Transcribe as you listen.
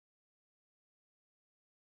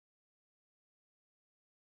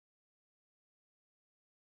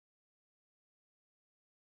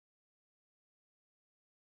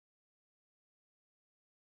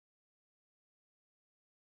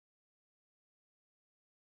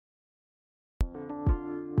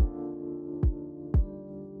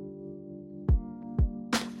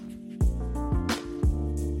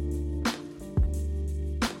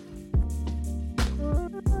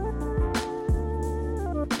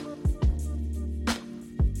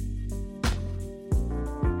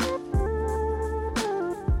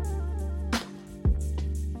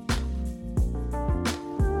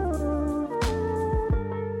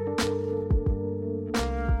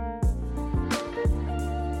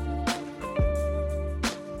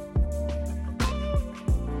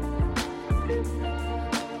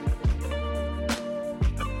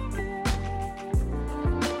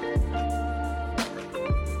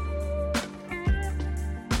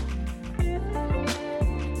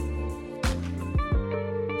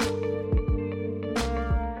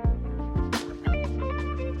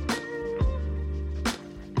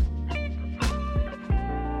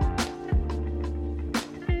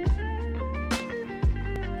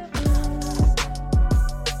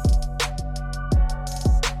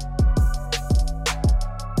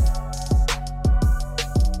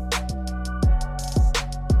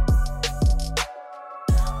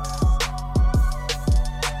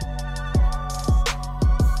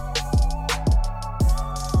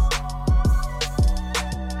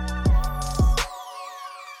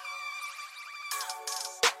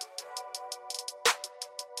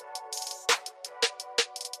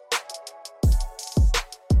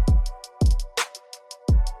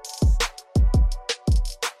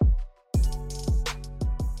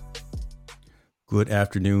Good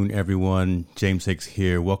afternoon, everyone. James Hicks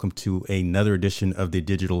here. Welcome to another edition of the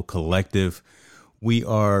Digital Collective. We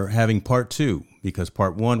are having part two because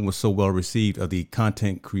part one was so well received of the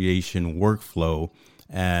content creation workflow.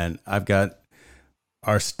 And I've got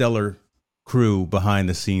our stellar crew behind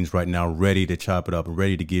the scenes right now ready to chop it up and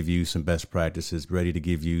ready to give you some best practices, ready to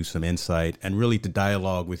give you some insight and really to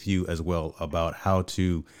dialogue with you as well about how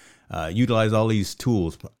to utilize all these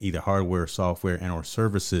tools, either hardware, software, and or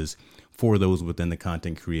services for those within the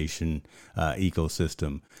content creation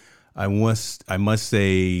ecosystem. I must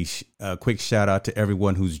say a quick shout out to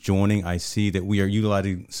everyone who's joining. I see that we are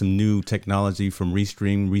utilizing some new technology from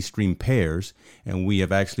Restream Pairs, and we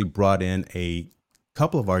have actually brought in a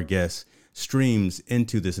couple of our guests streams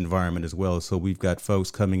into this environment as well. So we've got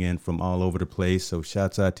folks coming in from all over the place. So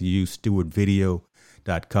shouts out to you,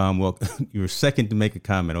 StewartVideo.com. Well, you were second to make a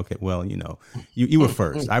comment. Okay, well, you were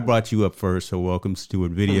first. I brought you up first, so welcome,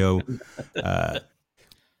 Stewart Video.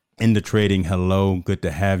 In the trading, hello, good to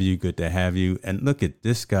have you, And look at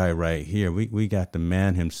this guy right here. We got the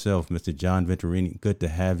man himself, Mr. John Venturini. Good to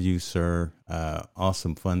have you, sir.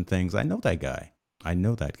 Awesome, fun things. I know that guy.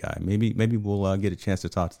 Maybe we'll get a chance to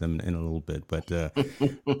talk to them in a little bit. But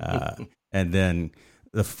and then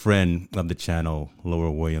the friend of the channel,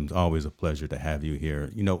 Laura Williams, always a pleasure to have you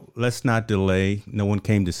here. Let's not delay. No one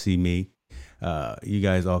came to see me. You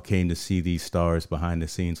guys all came to see these stars behind the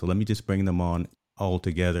scenes. So let me just bring them on all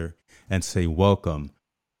together and say welcome,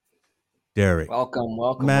 Derek. Welcome,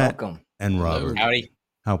 Matt, welcome. And Robert. Howdy.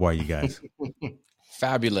 How are you guys?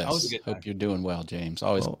 Fabulous. Hope you're doing well, James.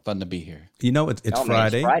 Always fun to be here. It's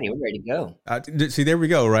Friday. Man, it's Friday. We're ready to go. See, there we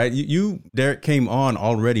go, right? You Derek, came on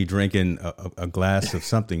already drinking a glass of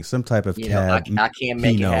something, some type of cab. I can't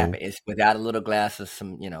make it happen. It's without a little glass of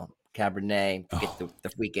some, Cabernet to get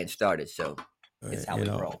the weekend started. So it's how we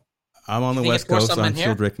roll. I'm on the West Coast, so I'm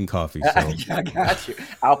still drinking coffee. So. I got you.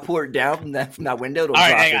 I'll pour it down from that window. It'll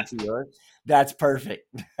drop into yours. That's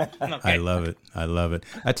perfect. Okay. I love it.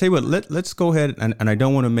 I tell you what, let's go ahead. And I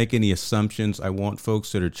don't want to make any assumptions. I want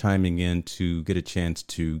folks that are chiming in to get a chance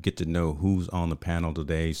to get to know who's on the panel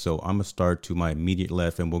today. So I'm going to start to my immediate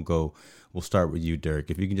left and we'll start with you, Derek.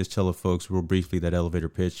 If you can just tell the folks real briefly that elevator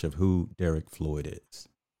pitch of who Derek Floyd is.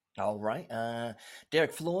 All right.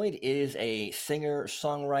 Derek Floyd is a singer,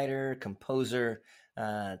 songwriter, composer,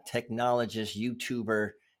 technologist,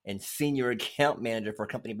 YouTuber, and senior account manager for a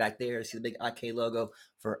company back there. See the big IK logo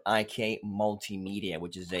for IK Multimedia,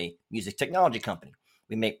 which is a music technology company.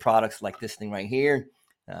 We make products like this thing right here,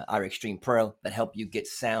 our Extreme Pro, that help you get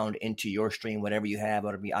sound into your stream, whatever you have,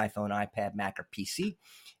 whether it be iPhone, iPad, Mac, or PC.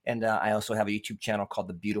 And I also have a YouTube channel called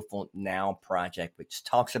The Beautiful Now Project, which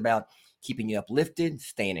talks about keeping you uplifted,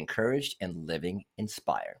 staying encouraged, and living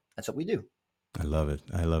inspired. That's what we do. I love it.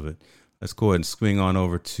 Let's go ahead and swing on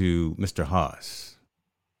over to Mr. Haas.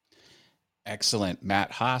 Excellent.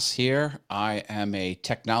 Matt Haas here. I am a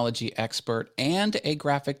technology expert and a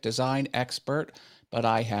graphic design expert, but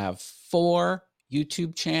I have 4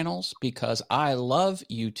 YouTube channels because I love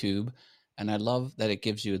YouTube and I love that it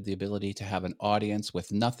gives you the ability to have an audience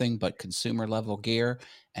with nothing but consumer level gear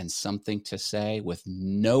and something to say with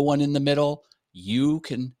no one in the middle. You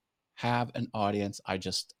can have an audience. I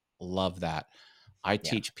just love that. I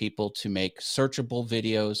teach people to make searchable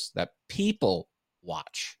videos that people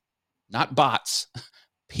watch. Not bots,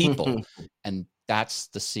 people. And that's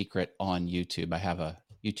the secret on YouTube. I have a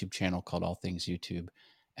YouTube channel called All Things YouTube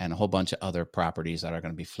and a whole bunch of other properties that are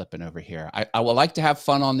going to be flipping over here. I will like to have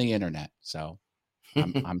fun on the internet. So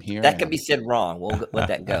I'm here. That could be said wrong. We'll let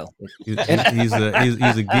that go. He's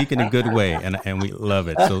a geek in a good way. And we love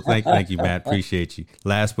it. So thank you, Matt. Appreciate you.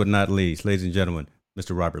 Last but not least, ladies and gentlemen,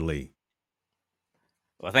 Mr. Robert Lee.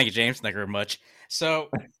 Well, thank you, James. Thank you very much. So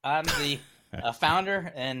I'm the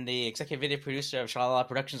founder and the executive video producer of Shalala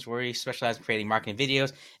Productions, where we specialize in creating marketing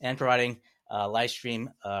videos and providing live stream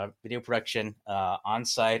video production on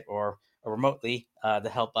site or remotely to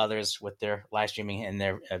help others with their live streaming and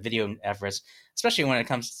their video efforts, especially when it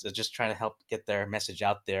comes to just trying to help get their message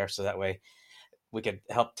out there. So that way we could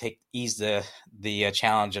help ease the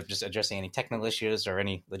challenge of just addressing any technical issues or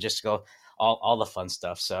any logistical, all the fun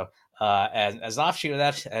stuff. So as an offshoot of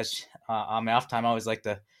that, as on my off time, I always like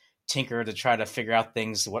to tinker to try to figure out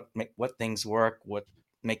things, what things work, what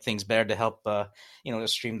make things better to help the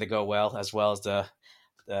stream to go well as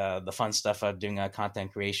the fun stuff of doing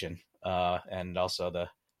content creation and also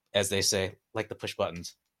as they say, like the push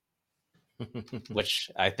buttons, which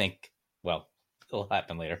I think it'll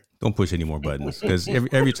happen later. Don't push any more buttons, because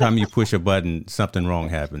every time you push a button, something wrong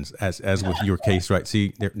happens. As with your case, right?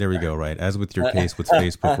 See, there we go, right? As with your case with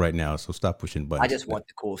Facebook right now. So stop pushing buttons. I just want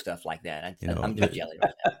the cool stuff like that. I'm just jelly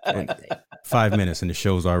right now. 5 minutes and the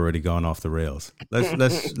show's already gone off the rails.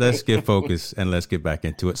 Let's get focused and let's get back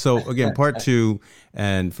into it. So again, part 2,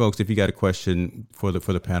 and folks, if you got a question for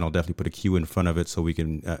the panel, definitely put a Q in front of it so we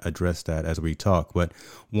can address that as we talk. But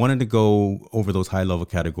wanted to go over those high level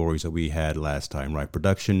categories that we had last time, right?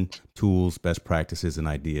 Production, tools, best practices, and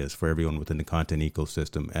ideas for everyone within the content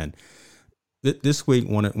ecosystem. And this week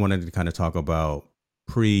wanted to kind of talk about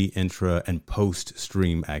pre, intra, and post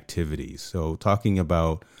stream activities. So talking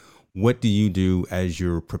about what do you do as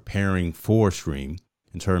you're preparing for stream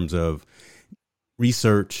in terms of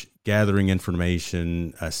research, gathering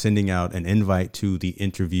information, sending out an invite to the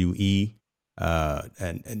interviewee,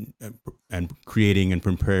 and creating and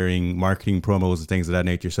preparing marketing promos and things of that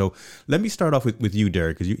nature. So let me start off with you,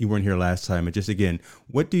 Derek, because you weren't here last time. And just again,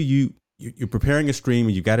 what do you're preparing a stream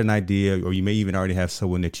and you've got an idea, or you may even already have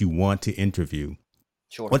someone that you want to interview.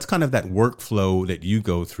 Sure. What's kind of that workflow that you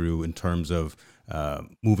go through in terms of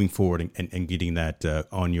moving forward and getting that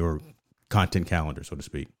on your content calendar, so to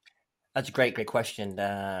speak? That's a great question.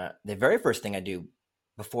 The very first thing I do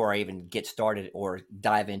before I even get started or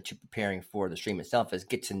dive into preparing for the stream itself is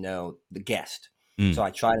get to know the guest. So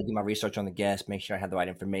I try to do my research on the guest, make sure I have the right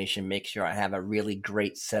information, make sure I have a really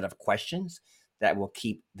great set of questions that will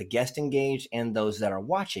keep the guest engaged and those that are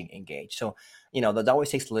watching engaged. So, that always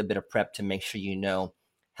takes a little bit of prep to make sure you know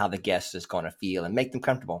how the guest is going to feel and make them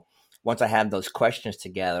comfortable. Once I have those questions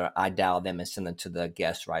together, I dial them and send them to the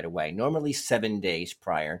guest right away, normally 7 days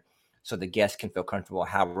prior, so the guest can feel comfortable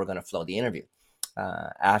how we're going to flow the interview.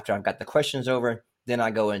 After I've got the questions over, then I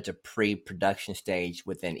go into pre-production stage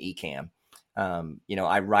within Ecamm.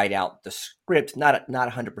 I write out the script, not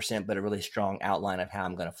 100%, but a really strong outline of how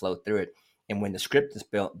I'm going to flow through it. And when the script is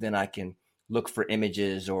built, then I can look for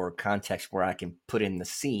images or context where I can put in the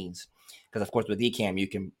scenes. Because, of course, with Ecamm, you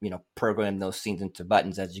can, program those scenes into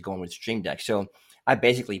buttons as you go in with Stream Deck. So I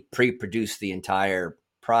basically pre-produce the entire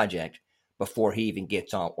project before he even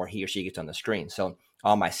gets on, or he or she gets on the screen. So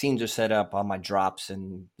all my scenes are set up, all my drops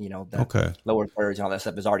and, the lower thirds and all that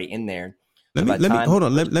stuff is already in there. Let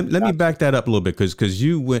me back that up a little bit because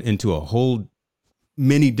you went into a whole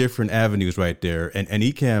many different avenues right there, and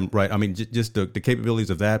Ecamm, right? I mean, just the capabilities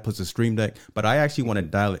of that plus the Stream Deck. But I actually want to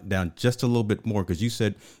dial it down just a little bit more because you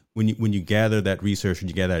said when you gather that research and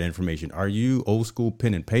you gather that information, are you old school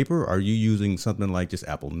pen and paper? Are you using something like just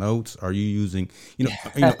Apple Notes? Are you using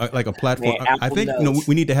like a platform? I think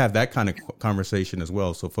we need to have that kind of conversation as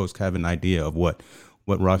well, so folks have an idea of what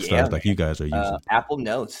rock stars like you guys are using. Apple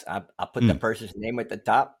Notes. I put the person's name at the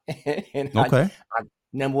top, and I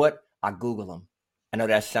Google them. I know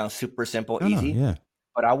that sounds super simple, easy,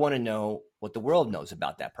 but I want to know what the world knows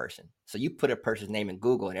about that person. So you put a person's name in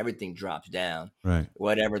Google and everything drops down, right?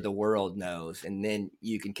 Whatever the world knows. And then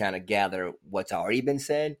you can kind of gather what's already been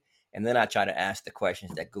said. And then I try to ask the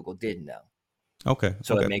questions that Google didn't know. Okay.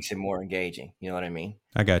 So it makes it more engaging. You know what I mean?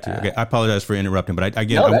 I got you. Okay. I apologize for interrupting, but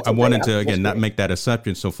I wanted to not make that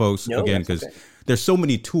assumption. So folks, because there's so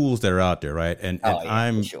many tools that are out there, right? And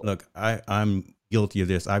I'm guilty of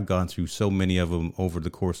this. I've gone through so many of them over the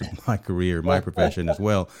course of my career, my profession as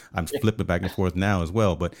well. I'm flipping back and forth now as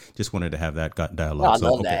well, but just wanted to have that dialogue. I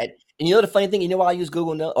love that. And the funny thing, why I use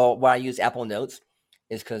Google Notes or why I use Apple Notes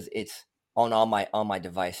is because it's on all my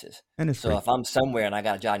devices. And it's so if I'm somewhere and I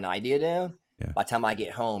got to jot an idea down, by the time I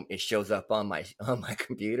get home, it shows up on my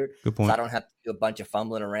computer. Good point. So I don't have to do a bunch of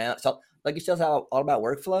fumbling around. So like you said, all about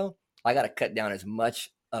workflow, I got to cut down as much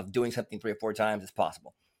of doing something 3 or 4 times as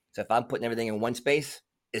possible. So if I'm putting everything in one space,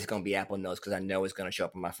 it's going to be Apple Notes because I know it's going to show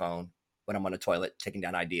up on my phone when I'm on the toilet taking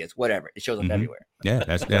down ideas, whatever. It shows up everywhere. Yeah,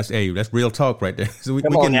 that's real talk right there. So we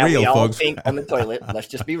getting real, all folks. Think on the toilet. Let's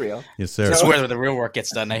just be real. Yes, sir. That's where the real work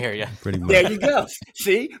gets done. I hear you. Pretty much. There you go.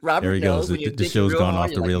 See, Robert there he knows. goes. The show's gone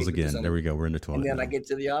off the rails again. There we go. We're in the toilet. And then I get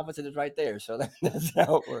to the office and it's right there. So that's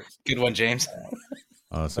how it works. Good one, James.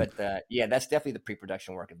 Awesome. But that's definitely the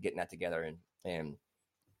pre-production work of getting that together and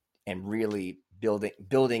really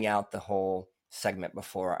building out the whole segment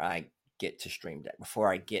before I get to Stream Deck,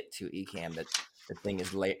 before I get to Ecamm. That the thing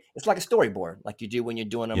is late. It's like a storyboard, like you do when you're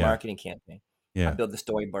doing a marketing campaign. Yeah. I build the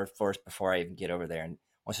storyboard first before I even get over there, and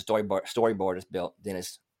once the storyboard is built, then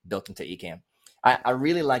it's built into Ecamm. I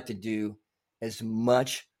really like to do as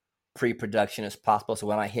much pre-production as possible, so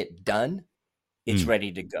when I hit done, it's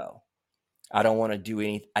ready to go. I don't want to do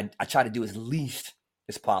anything. I try to do as least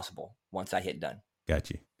as possible once I hit done.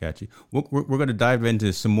 Got you. We're going to dive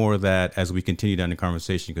into some more of that as we continue down the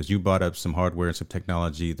conversation, because you brought up some hardware and some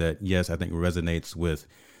technology that, yes, I think resonates with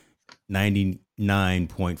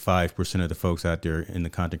 99.5% of the folks out there in the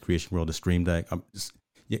content creation world of Stream Deck.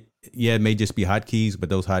 It may just be hotkeys, but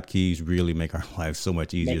those hotkeys really make our lives so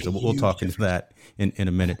much easier. So we'll talk into that in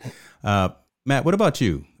a minute. Matt, what about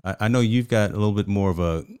you? I know you've got a little bit more of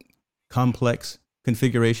a complex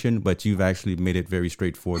configuration, but you've actually made it very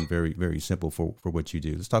straightforward and very, very simple for what you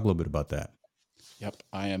do. Let's talk a little bit about that. Yep.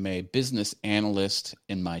 I am a business analyst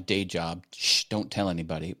in my day job. Shh, don't tell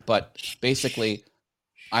anybody. But basically,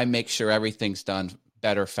 I make sure everything's done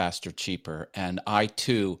better, faster, cheaper. And I,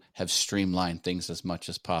 too, have streamlined things as much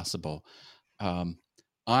as possible. I'm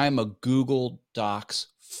a Google Docs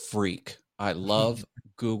freak. I love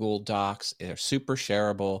Google Docs. They're super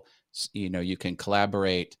shareable. You can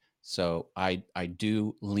collaborate. So I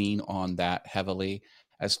do lean on that heavily.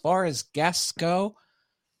 As far as guests go,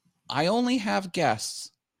 I only have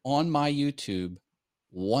guests on my YouTube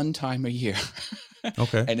one time a year.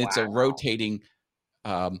 Okay. And it's a rotating,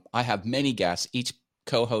 I have many guests. Each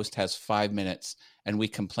co-host has 5 minutes, and we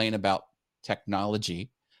complain about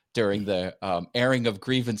technology during the airing of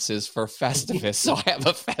grievances for Festivus. So I have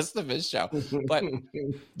a Festivus show. But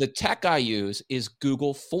the tech I use is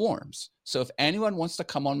Google Forms. So if anyone wants to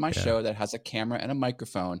come on my show that has a camera and a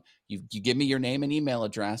microphone, you give me your name and email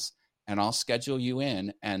address, and I'll schedule you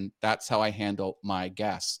in. And that's how I handle my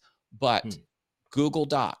guests. But Google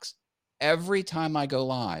Docs, every time I go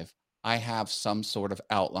live, I have some sort of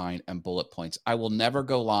outline and bullet points. I will never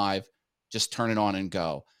go live, just turn it on and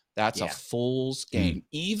go. That's a fool's game.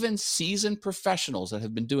 Even seasoned professionals that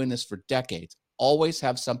have been doing this for decades always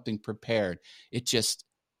have something prepared. It just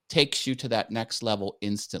takes you to that next level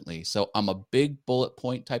instantly. So I'm a big bullet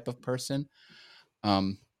point type of person.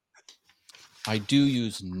 I do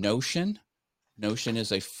use Notion. Notion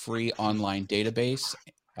is a free online database,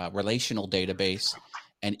 relational database,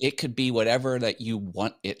 and it could be whatever that you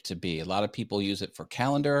want it to be. A lot of people use it for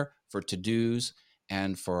calendar, for to-dos,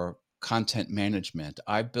 and for content management.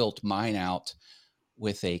 I built mine out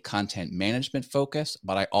with a content management focus,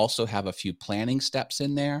 but I also have a few planning steps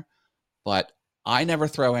in there. But I never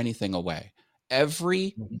throw anything away.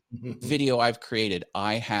 Every video I've created,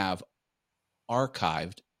 I have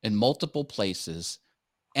archived in multiple places,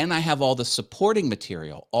 and I have all the supporting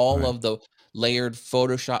material, all of the layered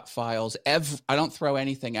Photoshop files. I don't throw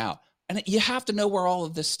anything out. And you have to know where all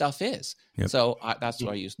of this stuff is. Yep. So that's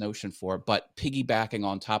what I use Notion for. But piggybacking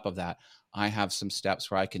on top of that, I have some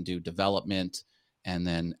steps where I can do development and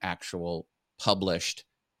then actual published.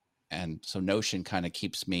 And so Notion kind of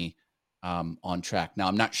keeps me on track. Now,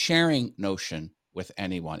 I'm not sharing Notion with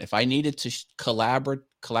anyone. If I needed to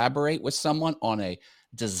collaborate with someone on a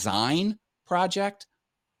design project,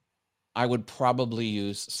 I would probably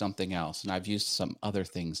use something else. And I've used some other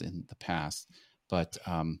things in the past. But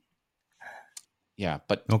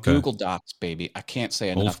Google Docs, baby. I can't say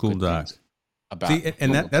enough. Old school Docs. About See,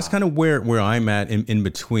 and that's kind of where I'm at in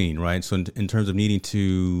between, right? So in terms of needing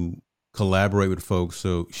to collaborate with folks,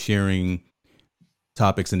 so sharing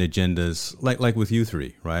topics and agendas, like with you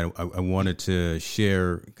three, right? I wanted to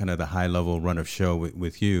share kind of the high level run of show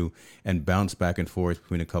with you and bounce back and forth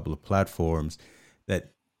between a couple of platforms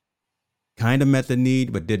that kind of met the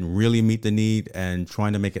need, but didn't really meet the need, and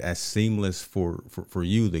trying to make it as seamless for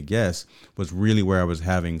you, the guest, was really where I was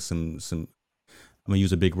having some, I'm gonna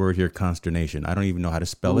use a big word here, consternation. I don't even know how to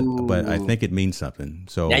spell it, but I think it means something.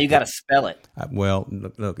 So now you got to spell it. Well,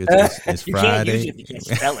 look, it's you Friday. Can't use it if you can't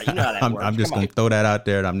spell it. You know how that works. I'm just going to throw that out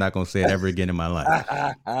there, and I'm not going to say it ever again in my life.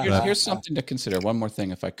 Here's something to consider. One more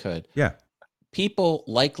thing, if I could. Yeah. People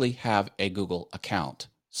likely have a Google account.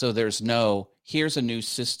 So there's no, here's a new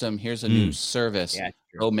system, here's a new service,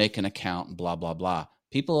 go make an account, and blah, blah, blah.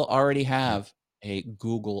 People already have a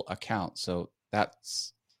Google account. So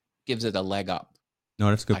that's gives it a leg up. No,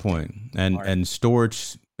 that's a good point. And storage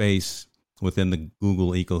space within the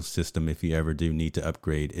Google ecosystem, if you ever do need to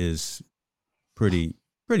upgrade, is pretty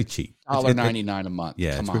cheap. $1.99 a month.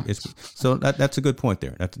 Yeah, so that's a good point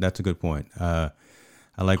there. That's a good point. I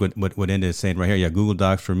like what Enda is saying right here. Yeah, Google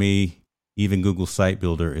Docs for me, even Google Site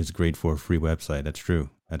Builder is great for a free website. That's true.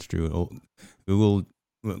 Google,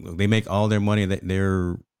 they make all their money.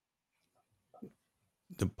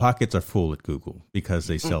 The pockets are full at Google because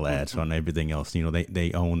they sell ads on everything else. You know,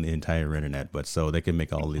 they own the entire internet, but so they can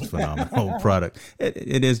make all these phenomenal product.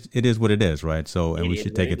 It is what it is, right? So, and we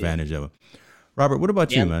should take advantage of it. Robert, what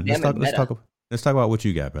about you, man? Let's talk about what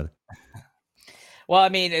you got, brother. Well, I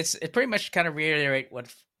mean, it pretty much kind of reiterate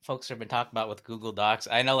what folks have been talking about with Google Docs.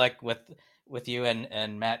 I know, like with you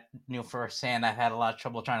and Matt knew firsthand, I've had a lot of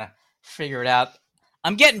trouble trying to figure it out.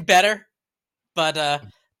 I'm getting better, but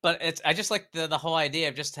I just like the whole idea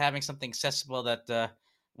of just having something accessible that,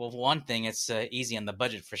 well, one thing, it's easy on the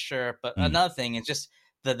budget for sure. But another thing is just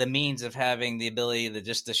the means of having the ability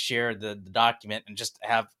to share the document and just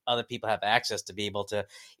have other people have access to be able to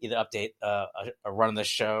either update a run of the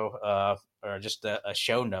show or just a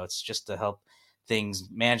show notes, just to help things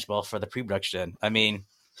manageable for the pre-production. I mean,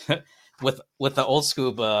 with the old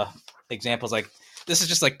Scuba examples, like this is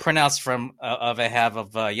just like printouts from of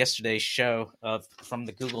yesterday's show from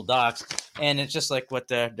the Google Docs, and it's just like what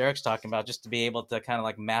Derek's talking about, just to be able to kind of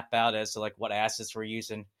like map out as to like what assets we're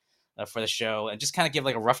using for the show, and just kind of give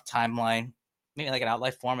like a rough timeline, maybe like an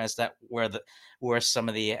outline form as that where some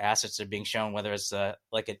of the assets are being shown, whether it's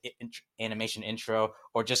like an animation intro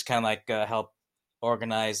or just kind of like help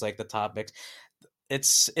organize like the topics.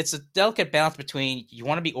 It's a delicate balance between you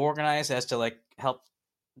want to be organized as to like help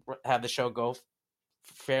have the show go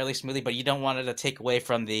fairly smoothly, but you don't want it to take away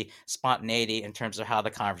from the spontaneity in terms of how the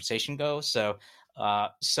conversation goes. So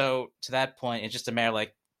to that point, it's just a matter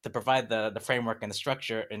like to provide the framework and the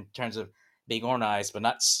structure in terms of being organized, but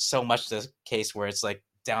not so much the case where it's like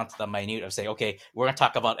down to the minute of say, okay, we're going to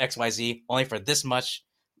talk about XYZ only for this much,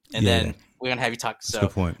 and then we're going to have you talk. That's a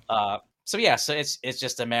good point. So it's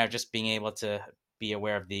just a matter of just being able to be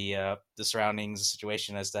aware of the surroundings, the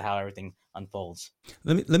situation as to how everything unfolds.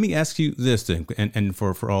 Let me ask you this then, and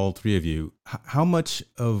for all three of you, how much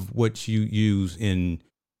of what you use in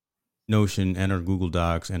Notion and our Google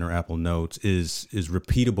Docs and our Apple Notes is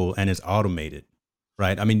repeatable and is automated,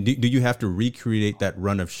 right? I mean, do you have to recreate that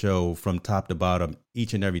run of show from top to bottom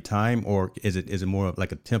each and every time, or is it more of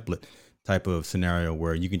like a template type of scenario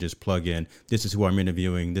where you can just plug in, this is who I'm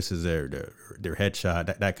interviewing, this is their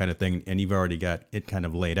headshot, that kind of thing, and you've already got it kind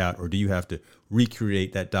of laid out? Or do you have to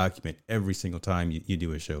recreate that document every single time you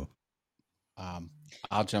do a show?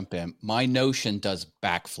 I'll jump in. My Notion does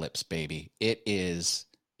backflips, baby. It is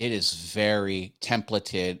very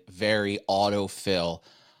templated, very autofill.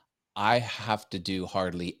 I have to do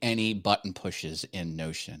hardly any button pushes in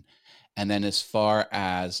Notion. And then as far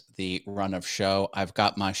as the run of show, I've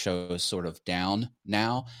got my shows sort of down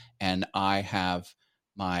now, and I have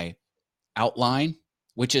my outline,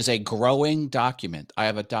 which is a growing document. I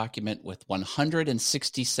have a document with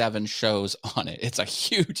 167 shows on it. It's a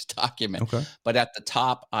huge document. Okay. But at the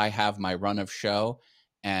top, I have my run of show,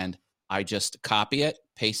 and I just copy it,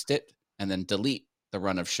 paste it, and then delete the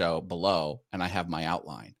run of show below, and I have my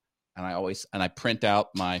outline. And I print out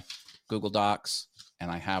my Google Docs,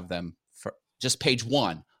 and I have them for just page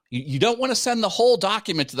one. You don't want to send the whole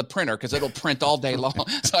document to the printer because it'll print all day long.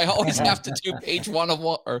 So I always have to do page one of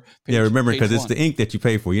one. Or page, remember, because it's the ink that you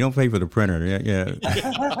pay for. You don't pay for the printer. Yeah.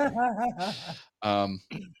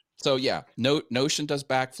 So yeah, Notion does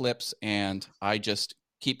backflips, and I just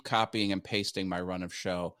keep copying and pasting my run of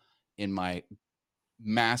show in my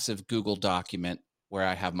massive Google document where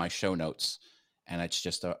I have my show notes. And it's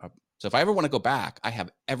just so if I ever want to go back, I have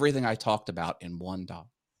everything I talked about in one doc.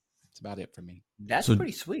 That's about it for me. That's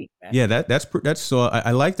pretty sweet, man. Yeah, that's so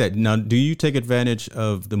I like that. Now, do you take advantage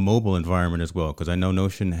of the mobile environment as well? Because I know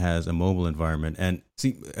Notion has a mobile environment. And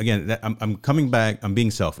see, again, I'm coming back. I'm being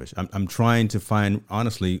selfish. I'm trying to find,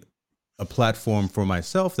 honestly, a platform for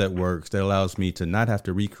myself that works, that allows me to not have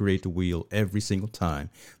to recreate the wheel every single time,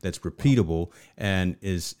 that's repeatable and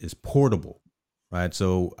is portable. Right.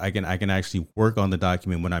 So I can actually work on the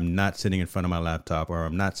document when I'm not sitting in front of my laptop, or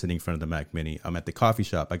I'm not sitting in front of the Mac Mini. I'm at the coffee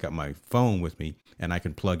shop. I got my phone with me, and I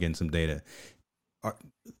can plug in some data.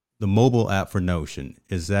 The mobile app for Notion,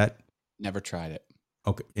 is that? Never tried it.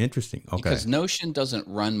 Okay. Interesting. Okay. Because Notion doesn't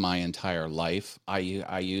run my entire life. I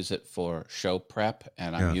use it for show prep,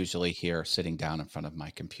 and I'm usually here sitting down in front of my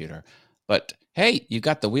computer. But hey, you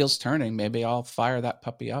got the wheels turning. Maybe I'll fire that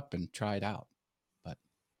puppy up and try it out.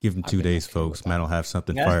 Give them 2 days, folks. Man will have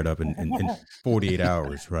something fired up in 48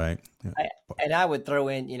 hours, right? And I would throw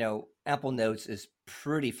in, Apple Notes is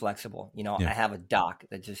pretty flexible. I have a doc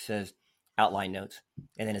that just says outline notes,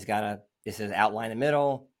 and then it says outline in the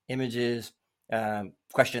middle, images,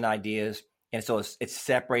 question ideas. And so it's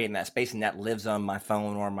separating that space, and that lives on my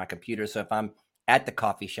phone or my computer. So if I'm at the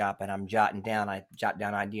coffee shop and I'm jotting down, I jot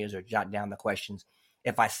down ideas or jot down the questions.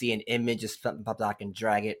 If I see an image or something pops, I can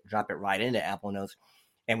drag it, drop it right into Apple Notes.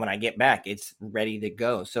 And when I get back, it's ready to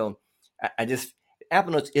go. So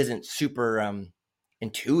Apple Notes isn't super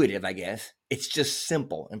intuitive, I guess. It's just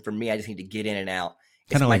simple. And for me, I just need to get in and out.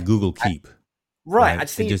 Kind of like Google Keep. Right. I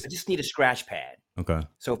just need a scratch pad. Okay.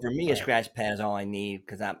 So for me, a scratch pad is all I need,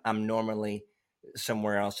 because I'm normally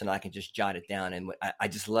somewhere else and I can just jot it down. And I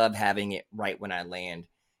just love having it right when I land,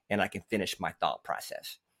 and I can finish my thought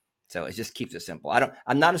process. So it just keeps it simple.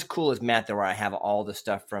 I'm not as cool as Matt, though, where I have all the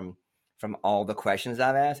stuff from all the questions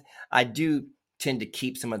I've asked. I do tend to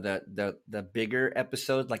keep some of the bigger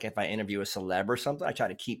episodes. Like if I interview a celeb or something, I try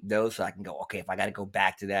to keep those so I can go, okay, if I got to go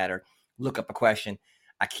back to that or look up a question,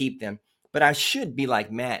 I keep them. But I should be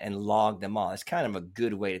like Matt and log them all. It's kind of a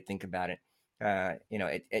good way to think about it.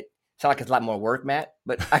 It's not like it's a lot more work, Matt,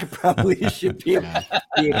 but I probably should be able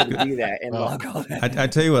to do that and log all that. I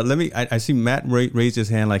tell you what, I see Matt raised his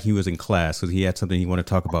hand like he was in class because he had something he wanted to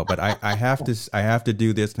talk about. But I have to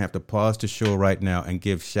do this and have to pause the show right now and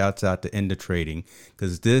give shouts out to End of Trading,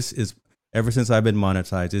 because this is, ever since I've been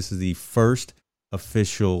monetized, this is the first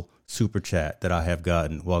official super chat that I have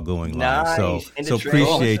gotten while going live. Nice. So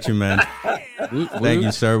appreciate you, man. Thank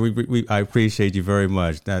you, sir. I appreciate you very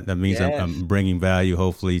much. That means I'm bringing value,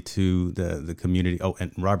 hopefully, to the community. Oh,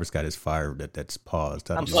 and Robert's got his fire that's paused.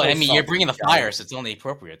 You're bringing the fire, so it's only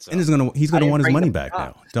appropriate. So. And he's gonna want his money back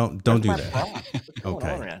now. Don't do that.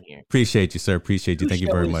 Okay. Appreciate you, sir. Appreciate you. Thank you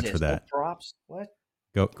very much for that. Props. What?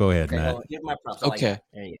 Go ahead, Matt. Well, give my props. Okay.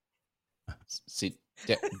 There you go. See,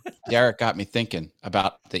 Derek got me thinking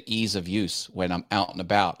about the ease of use when I'm out and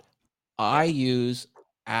about. I use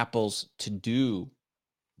Apple's to-do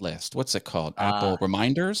list. What's it called? Apple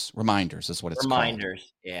Reminders? Reminders is what it's called.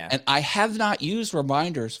 Reminders, yeah. And I have not used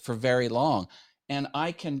Reminders for very long. And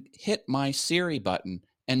I can hit my Siri button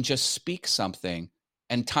and just speak something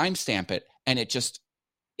and timestamp it. And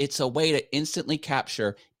it's a way to instantly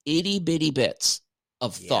capture itty bitty bits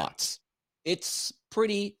of thoughts. It's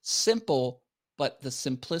pretty simple, but the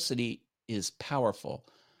simplicity is powerful.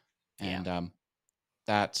 And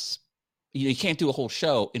that's, you can't do a whole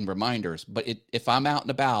show in Reminders, but if I'm out and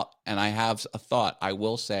about and I have a thought, I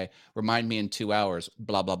will say, remind me in 2 hours,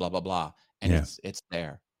 blah, blah, blah, blah, blah. And it's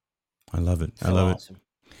there. I love it. I love it.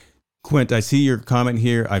 Quint, I see your comment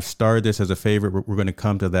here. I've starred this as a favorite. We're going to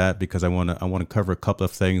come to that because I want to cover a couple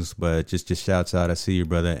of things, but just shouts out. I see you,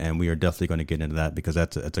 brother. And we are definitely going to get into that because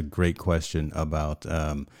that's a great question about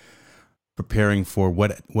preparing for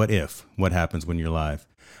what happens when you're live.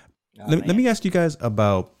 Let me ask you guys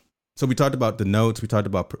about, so we talked about the notes, we talked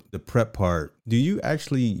about the prep part. Do you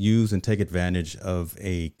actually use and take advantage of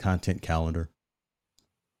a content calendar?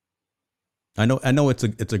 I know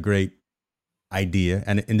it's a great idea,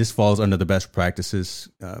 and this falls under the best practices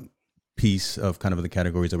piece of kind of the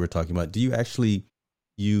categories that we're talking about. Do you actually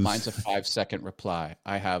use? Mine's a 5-second reply.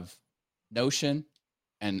 I have Notion,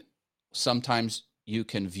 and sometimes you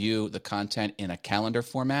can view the content in a calendar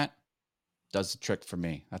format. Does the trick for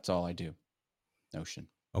me. That's all I do. Notion.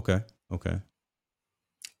 Okay.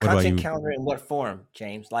 Content calendar in what form,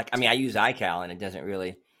 James? I use iCal, and it doesn't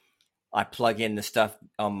really. I plug in the stuff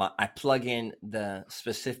I plug in the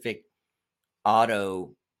specific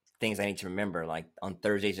auto things I need to remember. Like on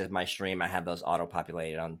Thursdays is my stream, I have those auto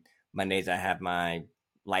populated. On Mondays, I have my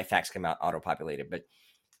life hacks come out auto populated. But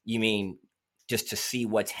you mean just to see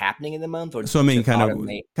what's happening in the month, or so? I mean, kind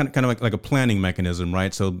of like a planning mechanism,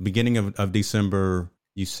 right? So beginning of December,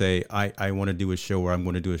 you say I want to do a show, or I'm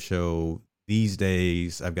going to do a show these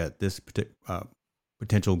days. I've got this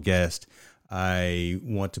potential guest. I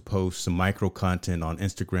want to post some micro content on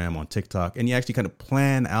Instagram, on TikTok, and you actually kind of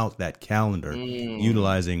plan out that calendar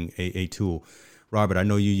utilizing a tool. Robert, I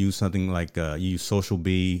know you use something like you use Social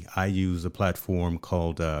Bee. I use a platform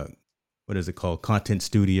called what is it called? Content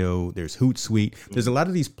Studio. There's Hootsuite. There's a lot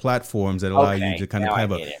of these platforms that allow you to kind of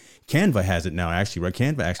have Canva has it now, actually, right?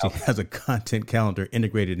 Canva actually has a content calendar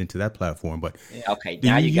integrated into that platform. But do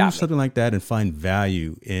you use something like that and find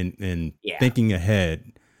value in thinking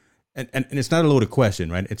ahead? And it's not a loaded question,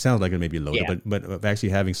 right? It sounds like it may be loaded, but of actually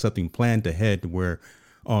having something planned ahead to where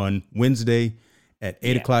on Wednesday at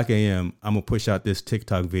 8 o'clock a.m., I'm going to push out this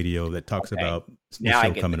TikTok video that talks about the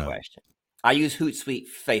show coming up. Question. I use Hootsuite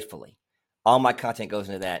faithfully. All my content goes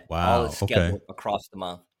into that. Wow. All is scheduled across the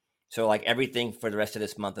month. So like everything for the rest of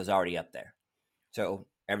this month is already up there. So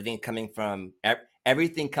everything coming from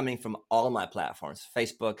all my platforms,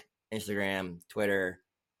 Facebook, Instagram, Twitter,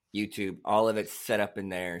 YouTube, all of it's set up in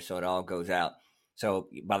there, so it all goes out. So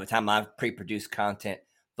by the time I've pre-produced content,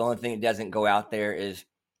 the only thing that doesn't go out there is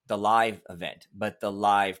the live event, but the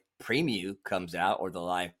live preview comes out or the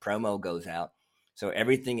live promo goes out. So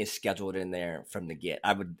everything is scheduled in there from the get.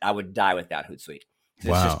 I would die without Hootsuite.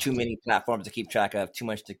 There's just too many platforms to keep track of, too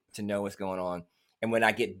much to know what's going on. And when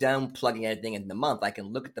I get done plugging everything in the month, I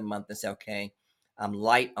can look at the month and say, okay, I'm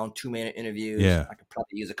light on 2-minute interviews. Yeah. I could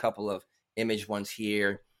probably use a couple of image ones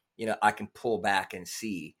here. I can pull back and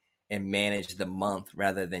see and manage the month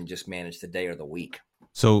rather than just manage the day or the week.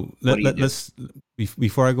 So let's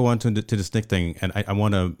before I go on to this next thing, and I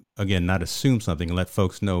want to again not assume something and let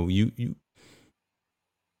folks know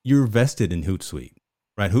you're vested in Hootsuite,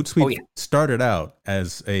 right? Hootsuite started out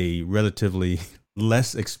as a relatively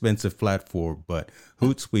less expensive platform, but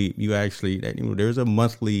Hootsuite, you actually, there's a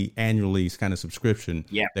monthly, annually kind of subscription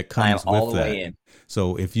that comes all with the that. way in.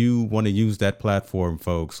 So if you want to use that platform,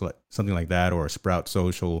 folks, like something like that, or Sprout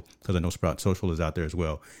Social, because I know Sprout Social is out there as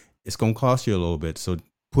well, it's going to cost you a little bit. So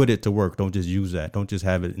put it to work. Don't just use that. Don't just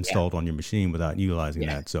have it installed on your machine without utilizing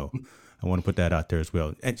that. So I want to put that out there as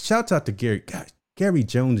well. And shouts out to Gary. God, Gary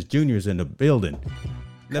Jones Jr. is in the building.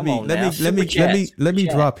 Let me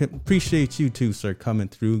drop him. Appreciate you too, sir, coming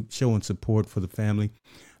through, showing support for the family.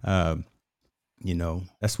 That's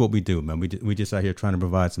what we do, man. We just out here trying to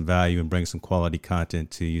provide some value and bring some quality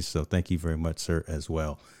content to you. So thank you very much, sir, as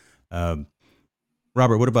well.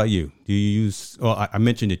 Robert, what about you? Do you use? Well, I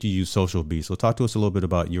mentioned that you use Social Bee. So talk to us a little bit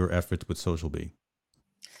about your efforts with Social Bee.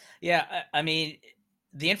 Yeah, I mean,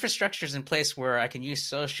 the infrastructure is in place where I can use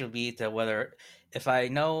Social Bee to whether if I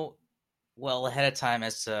know well ahead of time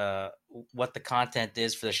as to what the content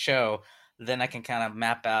is for the show, then I can kind of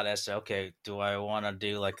map out as to, okay, do I want to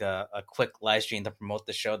do like a quick live stream to promote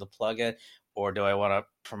the show, to plug it, or do I want to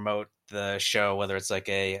promote the show, whether it's like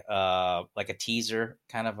a teaser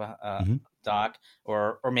kind of a doc,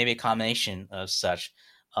 or maybe a combination of such.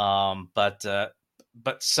 But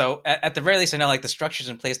so at the very least, I know like the structure's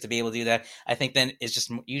in place to be able to do that. I think then it's just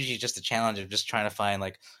usually just a challenge of just trying to find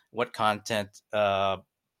like what content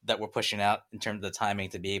that we're pushing out in terms of the timing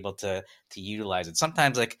to be able to utilize it.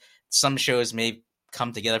 Sometimes like some shows may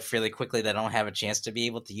come together fairly quickly that I don't have a chance to be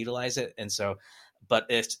able to utilize it. And so,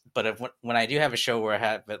 when I do have a show where I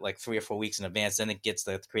have it like 3 or 4 weeks in advance, then it gets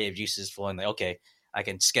the creative juices flowing. Like, okay, I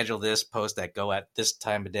can schedule this post that go at this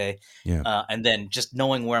time of day. Yeah. And then just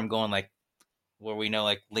knowing where I'm going, like where we know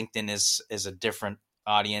like LinkedIn is a different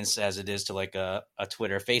audience as it is to like a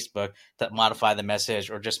Twitter, Facebook, to modify the message,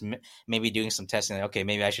 or just maybe doing some testing. Like, okay,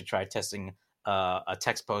 maybe I should try testing a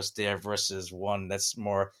text post there versus one that's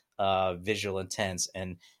more visual intense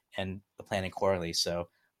and planning accordingly. So,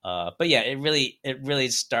 but yeah,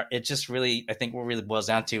 it just really, I think what really boils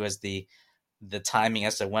down to is the timing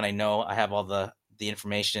as to when I know I have all the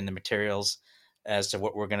information, the materials as to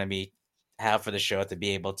what we're going to have for the show to be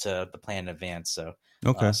able to plan in advance. So,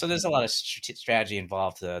 okay. So there's a lot of strategy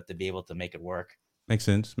involved to be able to make it work. Makes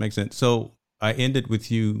sense. So I ended with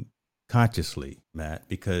you consciously, Matt,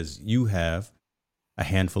 because you have a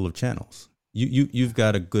handful of channels. You've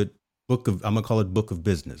got a good book of, I'm gonna call it book of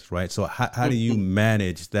business, right? So how do you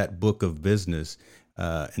manage that book of business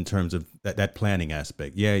in terms of that planning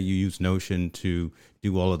aspect? Yeah, you use Notion to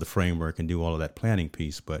do all of the framework and do all of that planning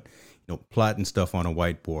piece, but plotting stuff on a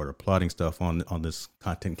whiteboard or plotting stuff on this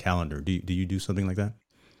content calendar. Do you do something like that?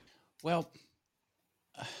 Well,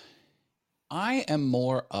 I am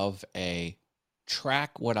more of a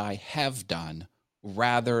track what I have done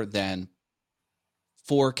rather than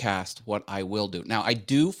forecast what I will do. Now, I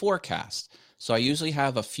do forecast. So I usually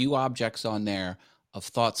have a few objects on there of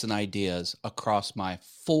thoughts and ideas across my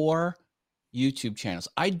 4 YouTube channels.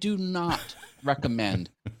 I do not recommend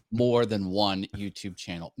more than 1 YouTube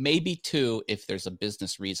channel, maybe 2 if there's a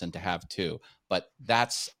business reason to have 2, but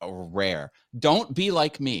that's rare. Don't be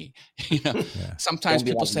like me. Sometimes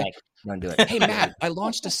people say, "Hey, Matt, I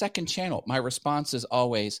launched a 2nd channel." My response is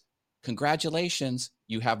always, "Congratulations,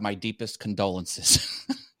 you have my deepest condolences."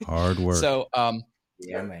 Hard work. So,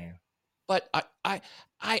 yeah, man. But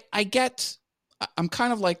I get. I'm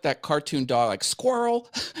kind of like that cartoon dog, like squirrel,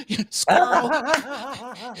 squirrel.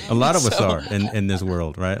 A lot of us are in this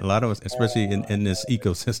world, right? A lot of us, especially in this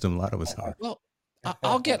ecosystem, a lot of us are. Well,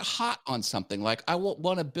 I'll get hot on something. Like I will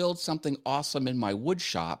want to build something awesome in my wood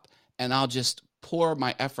shop, and I'll just pour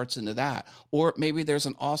my efforts into that. Or maybe there's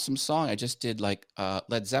an awesome song I just did, like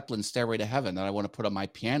Led Zeppelin Stairway to Heaven, that I want to put on my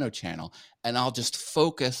piano channel, and I'll just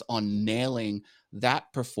focus on nailing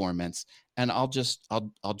that performance. And I'll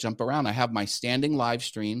jump around. I have my standing live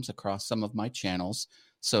streams across some of my channels,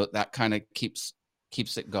 so that kind of keeps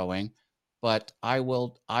it going. But I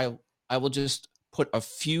will just put a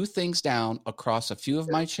few things down across a few of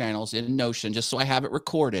my channels in Notion, just so I have it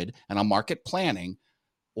recorded, and I'll mark it planning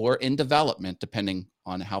or in development, depending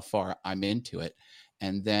on how far I'm into it.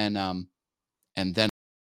 And then I'm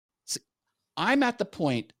at the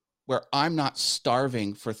point where I'm not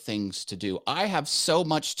starving for things to do. I have so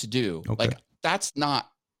much to do. Okay. Like that's not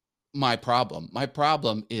my problem. My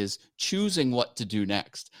problem is choosing what to do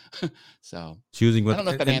next. So choosing what, I don't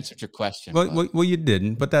know if that answered your question. Well, you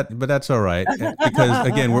didn't, but that's all right. Because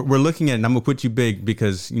again, we're looking at, and I'm gonna put you big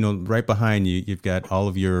because right behind you, you've got all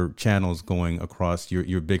of your channels going across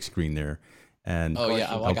your big screen there. And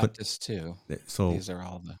I got this too. So these are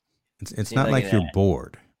all the. It's not like you're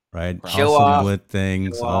bored. right? Show Awesome off. Wood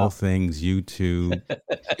things, Show all off. things YouTube,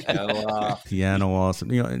 Show off. piano, awesome.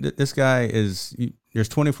 This guy is. There's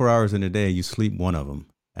 24 hours in a day. You sleep one of them,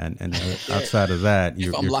 and That's it. outside of that,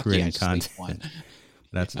 If I'm you're lucky, creating I sleep content. one.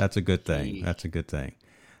 That's a good thing. Jeez. That's a good thing.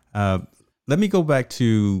 Let me go back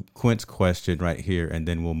to Quint's question right here, and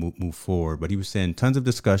then we'll move forward. But he was saying tons of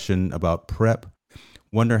discussion about prep.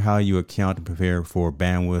 Wonder how you account and prepare for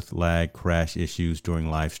bandwidth, lag, crash issues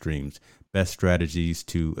during live streams. Best strategies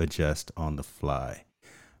to adjust on the fly.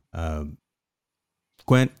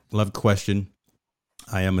 Quint, love the question.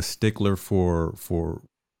 I am a stickler for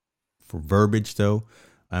verbiage, though.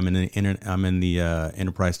 I'm in the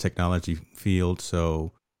enterprise technology field,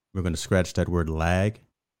 so we're going to scratch that word lag,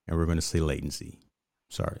 and we're going to say latency.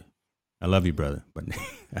 Sorry, I love you, brother, but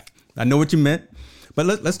I know what you meant. But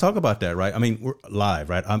let's talk about that, right? I mean, we're live,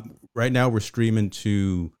 right? Right now we're streaming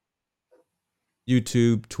to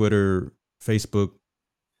YouTube, Twitter, Facebook,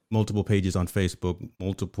 multiple pages on Facebook,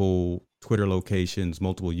 multiple Twitter locations,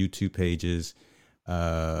 multiple YouTube pages.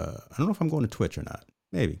 I don't know if I'm going to Twitch or not.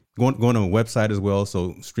 Maybe going to a website as well.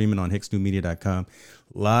 So streaming on hicksnewmedia.com.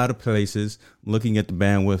 A lot of places. Looking at the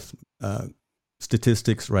bandwidth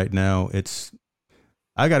statistics right now.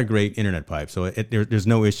 I got a great internet pipe, so there's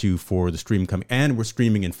no issue for the stream coming, and we're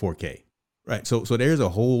streaming in 4K, right? So there's a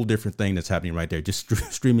whole different thing that's happening right there. Just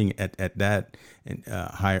streaming at that and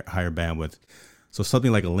higher bandwidth. So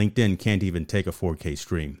something like a LinkedIn can't even take a 4K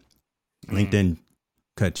stream. LinkedIn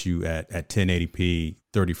cuts you at 1080p,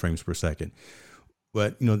 30 frames per second.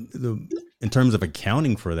 But in terms of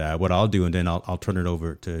accounting for that, what I'll do, and then I'll turn it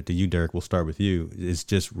over to you, Derek. We'll start with you. Is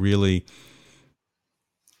just really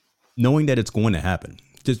knowing that it's going to happen.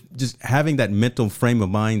 Just having that mental frame of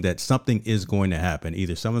mind that something is going to happen.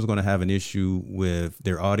 Either someone's going to have an issue with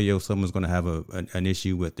their audio, someone's going to have an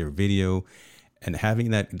issue with their video, and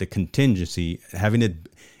having the contingency, having it.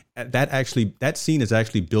 That scene is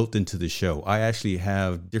actually built into the show. I actually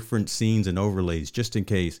have different scenes and overlays just in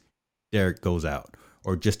case Derek goes out,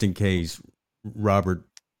 or just in case Robert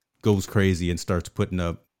goes crazy and starts putting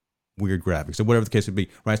up weird graphics, or whatever the case would be.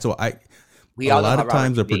 Right. So a lot of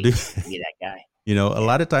times a producer, a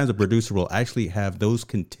lot of times a producer will actually have those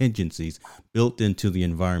contingencies built into the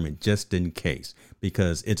environment just in case,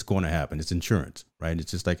 because it's going to happen. It's insurance, right?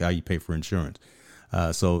 It's just like how you pay for insurance.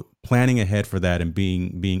 So planning ahead for that and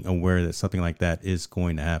being aware that something like that is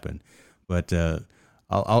going to happen. But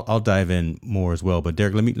I'll dive in more as well. But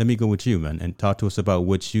Derek, let me go with you, man, and talk to us about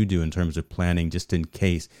what you do in terms of planning just in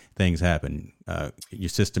case things happen, your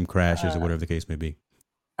system crashes or whatever the case may be.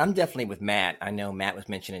 I'm definitely with Matt. I know Matt was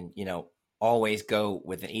mentioning, always go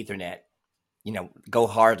with an Ethernet, go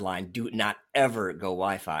hardline, do not ever go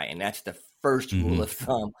Wi-Fi. And that's the first rule of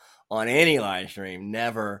thumb on any live stream.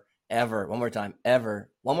 Never, ever, one more time, ever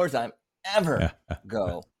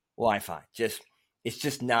go Wi-Fi. It's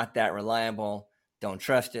just not that reliable. Don't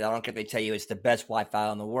trust it. I don't care if they tell you it's the best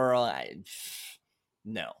Wi-Fi in the world.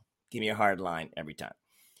 No, give me a hard line every time.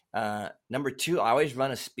 Number two, I always run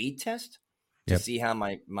a speed test to see how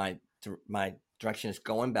my direction is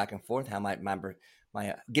going back and forth. How my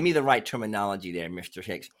give me the right terminology there, Mr.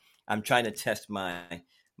 Hicks. I'm trying to test my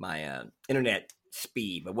internet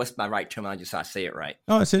speed, but what's my right terminology so I say it right?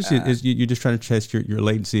 Oh, essentially, you're just trying to test your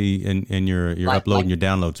latency and your upload and your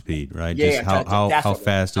download speed, right? Yeah, just how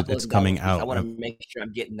fast it's coming out. I want to make sure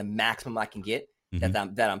I'm getting the maximum I can get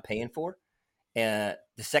that I'm paying for. And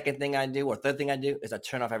the second thing I do, or third thing I do, is I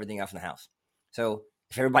turn off everything else in the house. So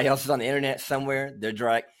if everybody else is on the internet somewhere, they're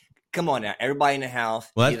direct. Come on now, everybody in the house.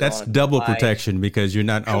 Well, that's double protection, because you're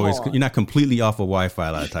not completely off of Wi-Fi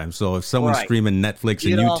a lot of times. So if someone's streaming Netflix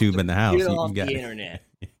and YouTube in the house, you got the internet.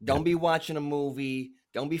 Don't be watching a movie.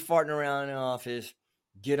 Don't be farting around in the office.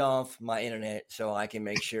 Get off my internet so I can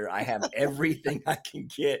make sure I have everything I can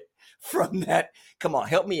get from that. Come on,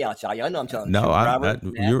 help me out, y'all. Y'all know I'm telling you.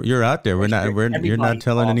 No, you're out there. You're not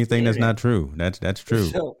telling anything that's not true. That's true.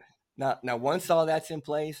 So now once all that's in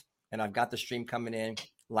place and I've got the stream coming in,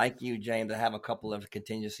 like you, James, I have a couple of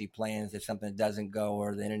contingency plans if something doesn't go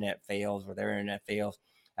or the internet fails or their internet fails.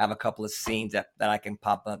 I have a couple of scenes that I can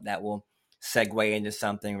pop up that will segue into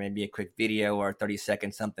something, maybe a quick video or 30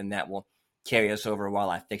 seconds, something that will carry us over while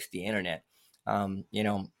I fix the internet.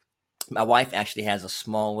 My wife actually has a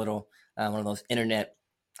small little one of those internet,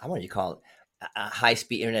 what do you call it?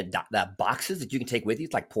 High-speed internet boxes that you can take with you.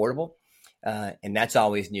 It's like portable. And that's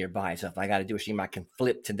always nearby. So if I got to do a stream, I can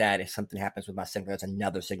flip to that. If something happens with my signal, there's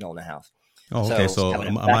another signal in the house. Oh, okay. So a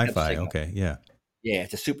Wi-Fi. Okay. Yeah. Yeah.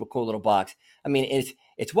 It's a super cool little box. I mean,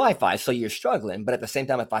 it's Wi-Fi, so you're struggling, but at the same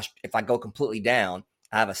time, if I go completely down,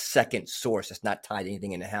 I have a second source that's not tied to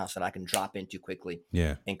anything in the house that I can drop into quickly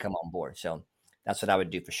and come on board. So That's what I would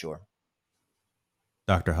do for sure.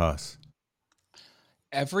 Dr. Haas.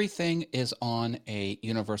 Everything is on a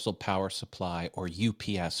universal power supply, or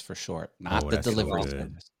UPS for short, not the delivery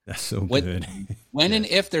service. That's so good. When and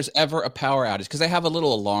if there's ever a power outage, because I have a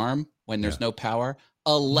little alarm when there's no power,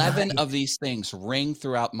 11 of these things ring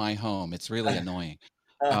throughout my home. It's really annoying.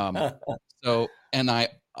 And I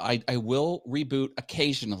will reboot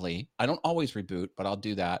occasionally. I don't always reboot, but I'll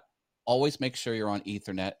do that. Always make sure you're on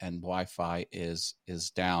Ethernet and Wi-Fi is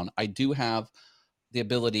down. I do have the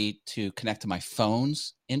ability to connect to my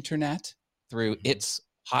phone's internet through its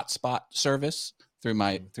hotspot service through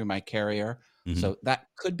my carrier. So that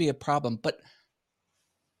could be a problem, but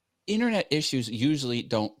internet issues usually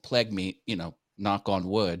don't plague me, knock on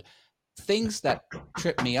wood. Things that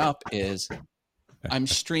trip me up is I'm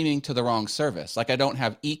streaming to the wrong service. Like I don't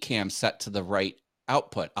have Ecamm set to the right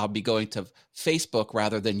output. I'll be going to Facebook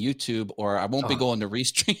rather than YouTube, or I won't be going to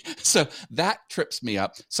Restream. So that trips me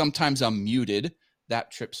up. Sometimes I'm muted.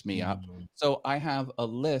 That trips me up. So I have a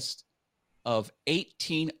list of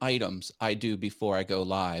 18 items I do before I go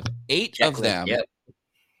live. Eight of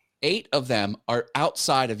them are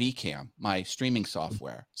outside of Ecamm, my streaming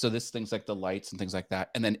software. So this things like the lights and things like that.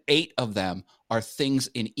 And then 8 of them are things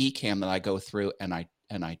in Ecamm that I go through and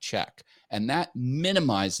I check. And that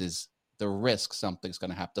minimizes the risk something's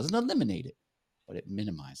going to happen. Doesn't eliminate it, but it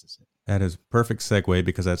minimizes it. That is perfect segue,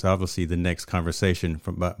 because that's obviously the next conversation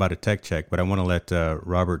about a tech check. But I want to let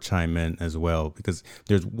Robert chime in as well, because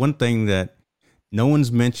there's one thing that no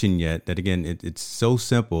one's mentioned yet that, again, it's so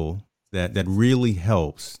simple that really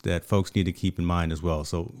helps, that folks need to keep in mind as well.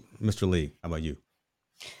 So, Mr. Lee, how about you?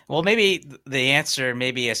 Well, maybe the answer,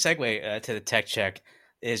 maybe a segue to the tech check,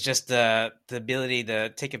 is just the ability to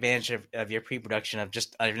take advantage of your pre-production, of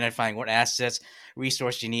just identifying what assets,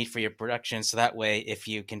 resources you need for your production. So that way, if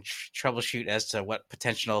you can troubleshoot as to what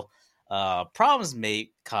potential problems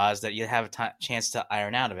may cause, that you have a chance to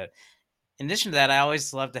iron out of it. In addition to that, I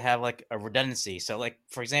always love to have like a redundancy. So like,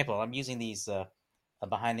 for example, I'm using these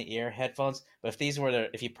behind the ear headphones, but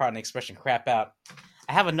if you pardon the expression, crap out,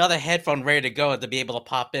 I have another headphone ready to go to be able to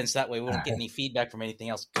pop in, so that way we won't get any feedback from anything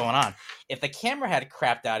else going on. If the camera had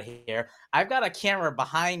crapped out here, I've got a camera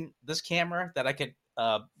behind this camera that I could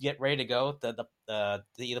get ready to go to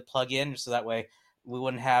either plug in, so that way we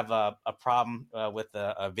wouldn't have a problem with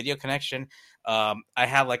a video connection. I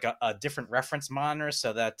have like a different reference monitor,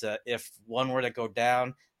 so that if one were to go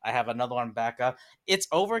down, I have another one back up. It's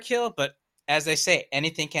overkill, but as they say,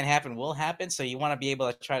 anything can happen, will happen. So you want to be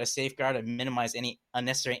able to try to safeguard and minimize any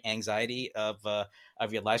unnecessary anxiety of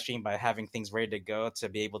your live stream by having things ready to go to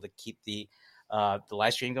be able to keep the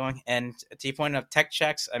live stream going. And to your point of tech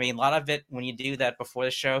checks, I mean, a lot of it, when you do that before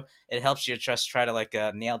the show, it helps you just try to like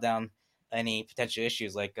nail down any potential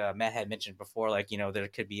issues. Like Matt had mentioned before, like, there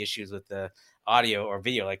could be issues with the audio or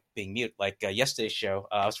video, like being mute. Like yesterday's show,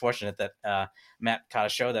 I was fortunate that Matt caught a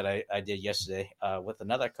show that I did yesterday with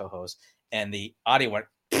another co-host, and the audio went.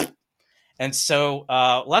 And so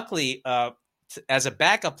luckily, as a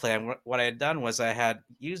backup plan, what I had done was I had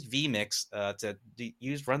used vMix to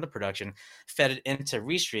run the production, fed it into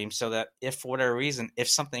Restream, so that if for whatever reason, if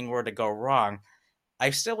something were to go wrong,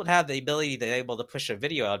 I still would have the ability to be able to push a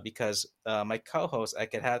video out, because my co-host, I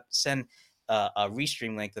could send a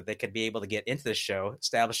Restream link that they could be able to get into the show,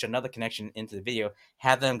 establish another connection into the video,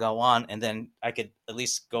 have them go on, and then I could at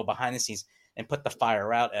least go behind the scenes and put the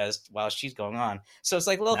fire out while she's going on. So it's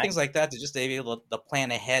like little things like that to just be able to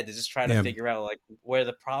plan ahead, to just try to figure out like where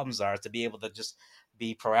the problems are, to be able to just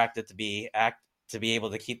be proactive, to be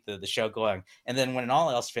able to keep the show going. And then when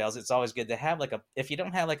all else fails, it's always good to have if you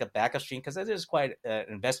don't have like a backup stream, because it is quite an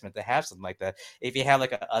investment to have something like that. If you have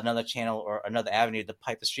like another channel or another avenue to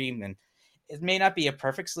pipe the stream, then it may not be a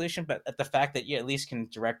perfect solution, but the fact that you at least can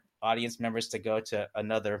direct audience members to go to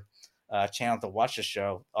another channel to watch the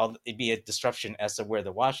show, it'd be a disruption as to where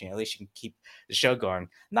they're watching. At least you can keep the show going.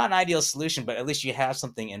 Not an ideal solution, but at least you have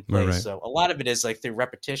something in place. Right. So a lot of it is like through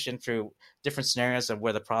repetition, through different scenarios of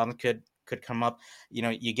where the problem could come up.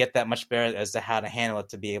 You get that much better as to how to handle it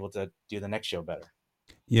to be able to do the next show better.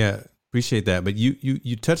 Yeah, appreciate that. But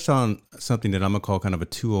you touched on something that I'm gonna call kind of a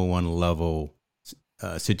 201 level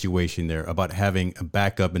situation there, about having a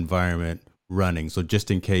backup environment running. So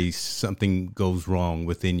just in case something goes wrong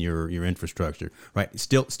within your infrastructure, right?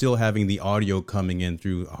 Still having the audio coming in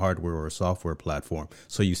through a hardware or a software platform,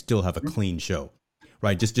 so you still have a clean show,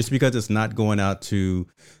 right? Just because it's not going out to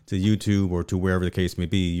YouTube or to wherever the case may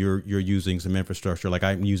be, you're using some infrastructure. Like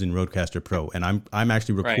I'm using Rodecaster Pro, and I'm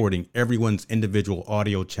actually recording everyone's individual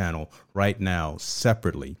audio channel right now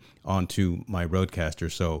separately onto my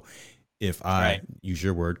Rodecaster. So if I use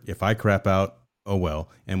your word, if I crap out, oh well.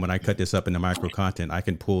 And when I cut this up into micro content, I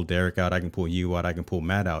can pull Derek out, I can pull you out, I can pull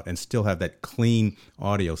Matt out, and still have that clean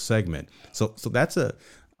audio segment. So that's I'm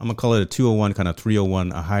gonna call it a 201, kind of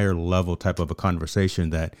 301, a higher level type of a conversation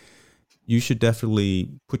that you should definitely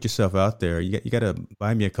put yourself out there. You got to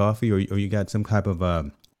buy me a coffee, or you got some type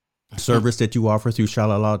of service that you offer through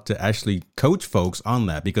Shalala to actually coach folks on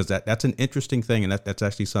that, because that's an interesting thing, and that's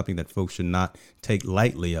actually something that folks should not take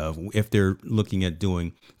lightly of if they're looking at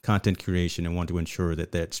doing content creation and want to ensure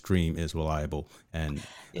that that stream is reliable and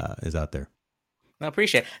is out there. I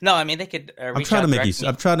appreciate it. No, I mean, they could I'm trying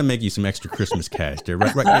to make you some extra Christmas cash there.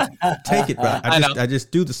 Right. Take it, bro. I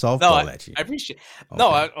just do the softball at you. I appreciate it. Okay. No,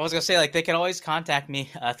 I was going to say, like, they can always contact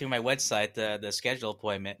me through my website, the schedule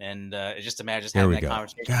appointment. And it's just a matter of just having that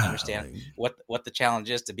conversation to understand what the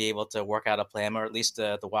challenge is, to be able to work out a plan, or at least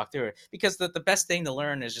to walk through it. Because the best thing to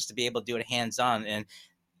learn is just to be able to do it hands-on. And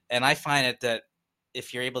I find it that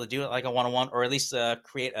if you're able to do it like a one-on-one, or at least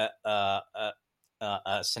create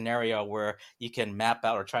a scenario where you can map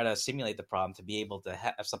out or try to simulate the problem to be able to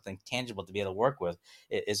have something tangible to be able to work with,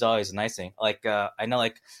 is always a nice thing. Like I know,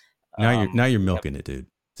 like now you're milking it, dude.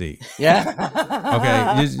 See, yeah.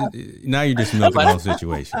 Okay, now you're just milking the whole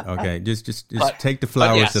situation. Okay, just take the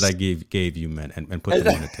flowers that I gave you, man, and put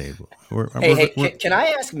them on the table. Can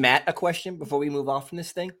I ask Matt a question before we move off from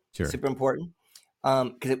this thing? Sure. Super important.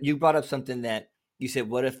 Because you brought up something that you said,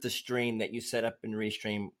 what if the stream that you set up in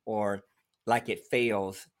Restream, or like it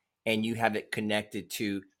fails and you have it connected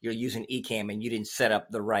to, you're using Ecamm and you didn't set up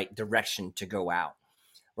the right direction to go out?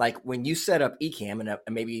 Like when you set up Ecamm,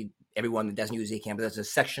 and maybe everyone that doesn't use Ecamm, but there's a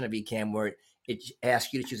section of Ecamm where it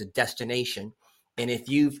asks you to choose a destination. And if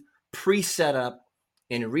you've pre-set up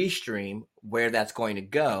in Restream where that's going to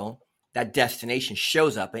go, that destination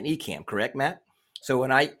shows up in Ecamm, correct, Matt? So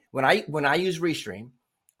when I use Restream,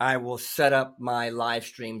 I will set up my live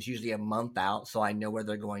streams usually a month out, so I know where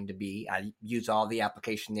they're going to be. I use all the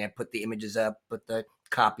application there, put the images up, put the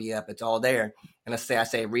copy up. It's all there. And let's say I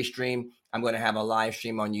say Restream, I'm going to have a live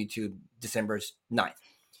stream on YouTube December 9th.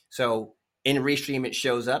 So in Restream, it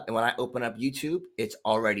shows up. And when I open up YouTube, it's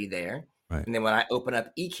already there. Right. And then when I open up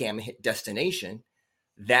Ecamm and hit destination,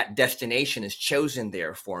 that destination is chosen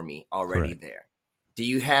there for me already. Correct. There. Do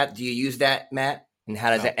you use that, Matt? And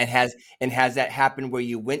how does that, and has that happened where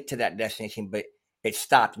you went to that destination, but it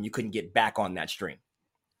stopped and you couldn't get back on that stream?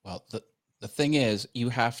 Well, the thing is, you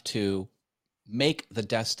have to make the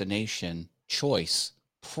destination choice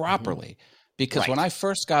properly. Because when I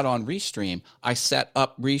first got on Restream, I set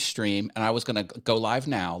up Restream and I was going to go live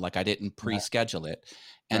now, like I didn't pre-schedule it.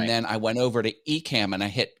 And then I went over to Ecamm and I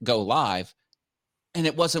hit go live. And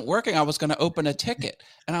it wasn't working. I was going to open a ticket.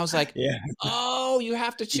 And I was like, oh, you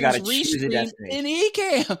have to choose Restream in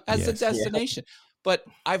Ecamm as the destination. But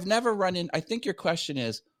I've never run in. I think your question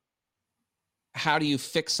is, how do you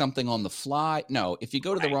fix something on the fly? No, if you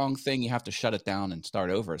go to the wrong thing, you have to shut it down and start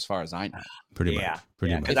over, as far as I know. Pretty much.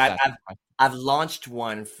 Because I've launched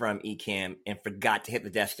one from Ecamm and forgot to hit the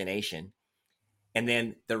destination. And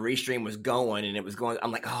then the Restream was going and it was going.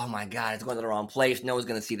 I'm like, oh my God, it's going to the wrong place. No one's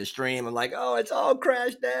going to see the stream. I'm like, oh, it's all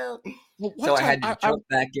crashed down. Well, so I had to jump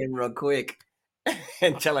back in real quick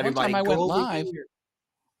and tell everybody, I went live.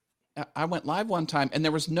 I went live one time and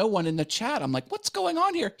there was no one in the chat. I'm like, what's going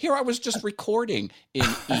on here? Here I was just recording in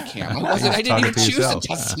Ecamm. I didn't even choose a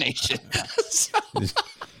destination.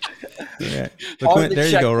 Yeah. But there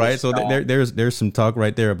you go, right? So there's some talk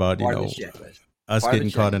right there about, us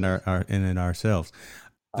getting caught in ourselves.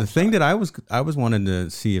 The thing that I was wanting to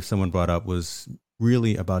see if someone brought up was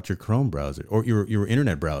really about your Chrome browser or your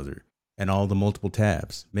internet browser and all the multiple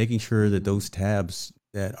tabs, making sure that those tabs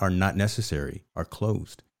that are not necessary are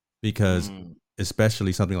closed, because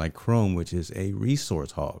especially something like Chrome, which is a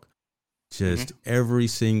resource hog, just every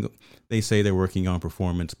single, they say they're working on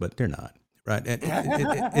performance, but they're not, right?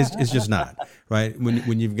 It's just not, right?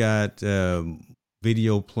 When you've got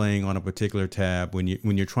video playing on a particular tab, when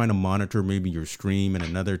you're trying to monitor maybe your stream in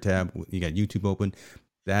another tab, you got YouTube open,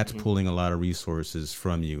 that's pulling a lot of resources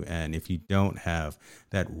from you. And if you don't have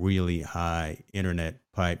that really high internet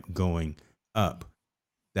pipe going up,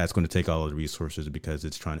 that's going to take all of the resources, because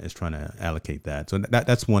it's trying to allocate that. So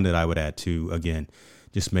that's one that I would add to, again,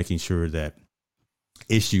 just making sure that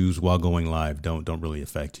issues while going live don't really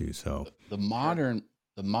affect you. So the modern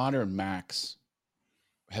Macs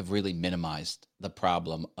have really minimized the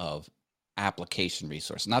problem of application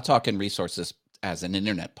resources. Not talking resources as an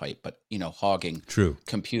internet pipe, but hogging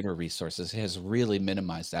computer resources has really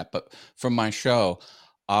minimized that. But from my show,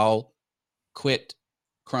 I'll quit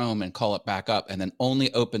Chrome and call it back up, and then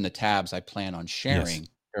only open the tabs I plan on sharing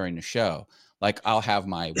during the show. Like I'll have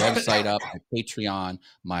my website up, my Patreon,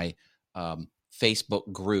 my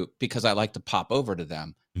Facebook group because I like to pop over to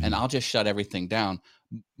them, Mhm. and I'll just shut everything down,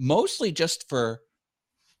 mostly just to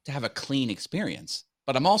have a clean experience.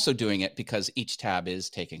 But I'm also doing it because each tab is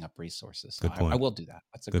taking up resources. So Good point. I will do that.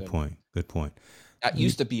 That's a Good point. Good point. That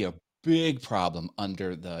used to be a big problem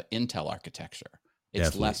under the Intel architecture. It's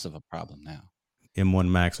Definitely. less of a problem now. M1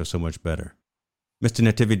 Max are so much better. Mr.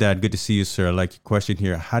 Natividad, good to see you, sir. I like your question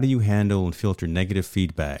here. How do you handle and filter negative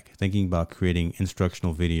feedback? Thinking about creating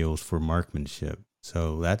instructional videos for marksmanship.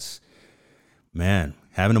 So that's, man,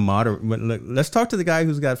 having a let's talk to the guy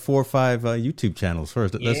who's got 4 or 5 YouTube channels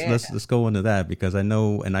first. Let's go into that, because I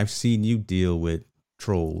know, and I've seen you deal with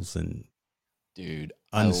trolls and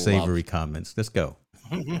unsavory comments. Let's go.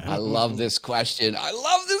 I love this question.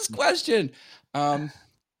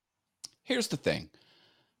 Here's the thing.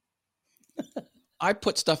 I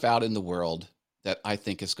put stuff out in the world that I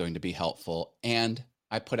think is going to be helpful, and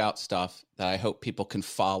I put out stuff that I hope people can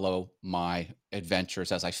follow my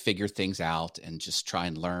adventures as I figure things out and just try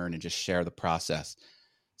and learn and just share the process.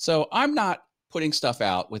 So I'm not putting stuff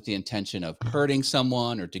out with the intention of hurting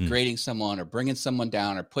someone or degrading someone or bringing someone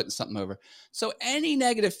down or putting something over. So any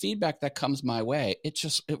negative feedback that comes my way, it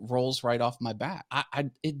rolls right off my back.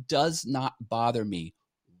 It does not bother me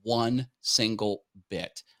one single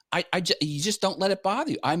bit. You just don't let it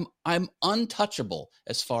bother you. I'm untouchable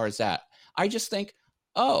as far as that. I just think,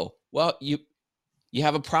 oh, well, you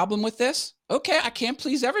have a problem with this? Okay, I can't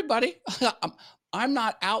please everybody. I'm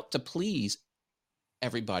not out to please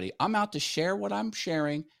everybody. I'm out to share what I'm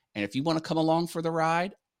sharing. And if you want to come along for the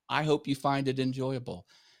ride, I hope you find it enjoyable.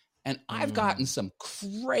 And I've gotten some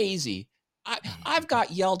crazy, I've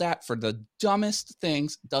got yelled at for the dumbest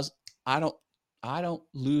things. I don't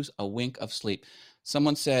lose a wink of sleep.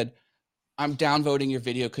 Someone said, I'm downvoting your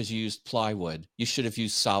video because you used plywood. You should have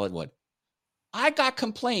used solid wood. I got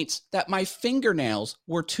complaints that my fingernails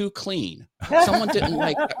were too clean. Someone didn't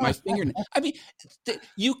like my fingernails. I mean,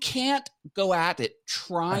 you can't go at it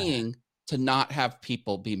trying to not have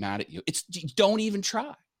people be mad at you. Don't even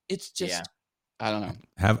try. It's just, I don't know.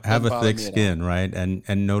 Have a thick skin, right?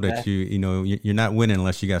 And know that you're not winning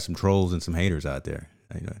unless you got some trolls and some haters out there.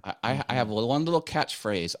 I have one little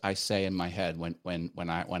catchphrase I say in my head when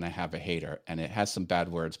I have a hater, and it has some bad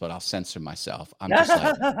words, but I'll censor myself. I'm just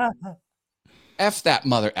like, F that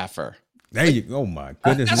mother effer. There you go. Oh my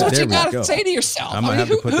goodness. That's what you gotta say to yourself. I'm gonna have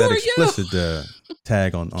to put that explicit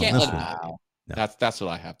tag on this one. No. That's what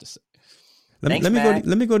I have to say.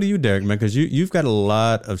 Let me go to you, Derek, man, because you've got a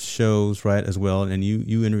lot of shows, right, as well, and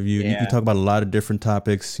you interview, you talk about a lot of different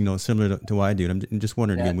topics, similar to what I do. And I'm just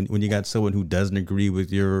wondering, when you got someone who doesn't agree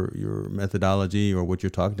with your methodology or what you're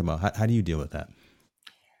talking about, how do you deal with that?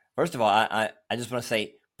 First of all, I just want to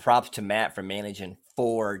say props to Matt for managing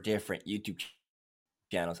 4 different YouTube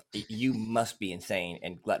channels. You must be insane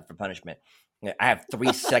and glutton for punishment. I have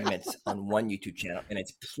 3 segments on one YouTube channel, and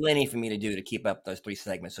it's plenty for me to do to keep up those 3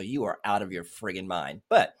 segments. So you are out of your friggin' mind.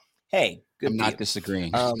 But hey, good. I'm not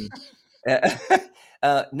disagreeing.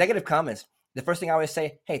 Negative comments. The first thing I always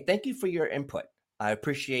say, hey, thank you for your input. I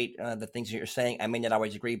appreciate the things that you're saying. I may not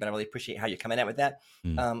always agree, but I really appreciate how you're coming at with that.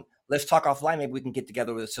 Let's talk offline. Maybe we can get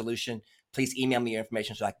together with a solution. Please email me your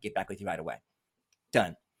information so I can get back with you right away.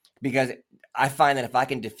 Done. Because I find that if I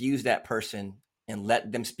can diffuse that person and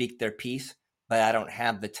let them speak their piece, but I don't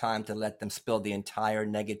have the time to let them spill the entire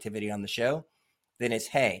negativity on the show, then it's,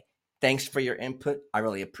 hey, thanks for your input. I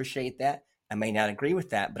really appreciate that. I may not agree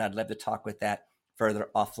with that, but I'd love to talk with that further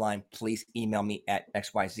offline. Please email me at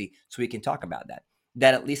XYZ so we can talk about that.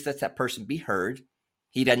 That at least lets that person be heard.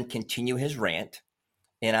 He doesn't continue his rant.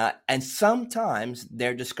 And sometimes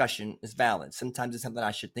their discussion is valid. Sometimes it's something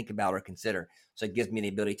I should think about or consider. So it gives me the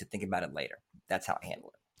ability to think about it later. That's how I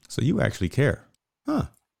handle it. So you actually care. Huh.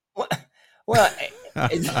 Well,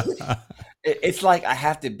 it's like I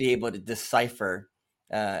have to be able to decipher.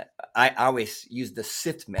 I always use the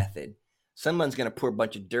sift method. Someone's going to pour a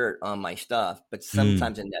bunch of dirt on my stuff, but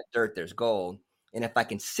sometimes in that dirt there's gold. And if I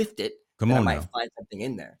can sift it, I might find something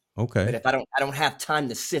in there. Okay. But if I don't have time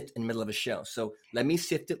to sift in the middle of a show, so let me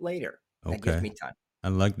sift it later. That gives me time. I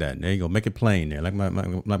like that. There you go. Make it plain there. Like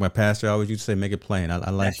my pastor always used to say, make it plain. I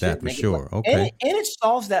like that for sure. Okay. And it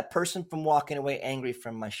solves that person from walking away angry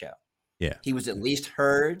from my show. Yeah. He was at least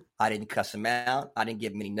heard. I didn't cuss him out. I didn't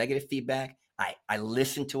give him any negative feedback. I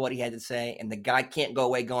listened to what he had to say. And the guy can't go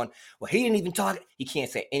away going, well, he didn't even talk. He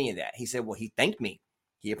can't say any of that. He said, well, he thanked me.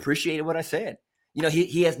 He appreciated what I said.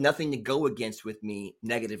 He has nothing to go against with me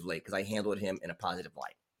negatively because I handled him in a positive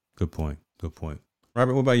light. Good point.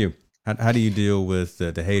 Robert, what about you? How do you deal with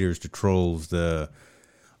the haters, the trolls, the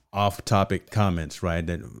off-topic comments, right?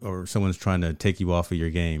 Or someone's trying to take you off of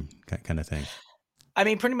your game, kind of thing. I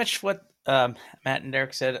mean, pretty much what Matt and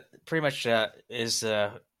Derek said pretty much is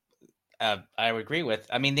I would agree with.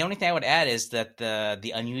 I mean, the only thing I would add is that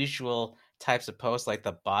the unusual types of posts like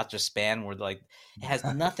the bots or spam where like it has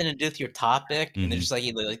nothing to do with your topic and they're just like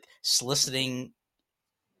either like soliciting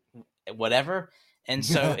whatever. And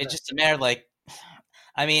so it's just a matter of like,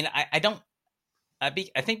 I mean, I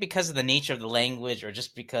think because of the nature of the language or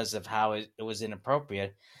just because of how it was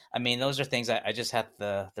inappropriate, I mean, those are things I just have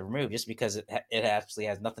to remove just because it actually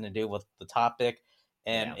has nothing to do with the topic.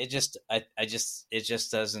 And it just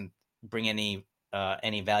doesn't bring any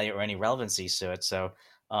value or any relevancy to it. So,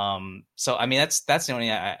 so I mean, that's the only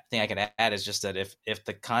thing I can add is just that if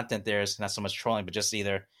the content there is not so much trolling, but just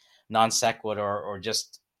either non sequitur or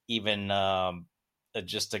just even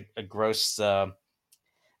just a gross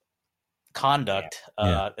conduct,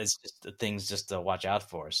 it's just things just to watch out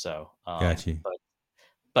for. So, Gotcha.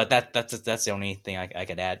 But that's the only thing I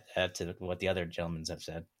could add to what the other gentlemen have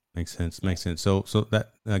said. Makes sense. Makes sense. So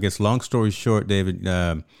that, I guess, long story short, David,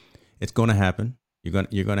 it's going to happen. You're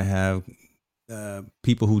going to have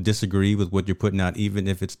people who disagree with what you're putting out, even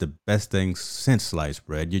if it's the best thing since sliced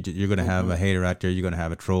bread. You're going to have a hater out there. You're going to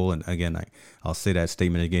have a troll. And again, I'll say that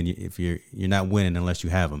statement again. If you're not winning unless you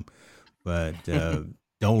have them, but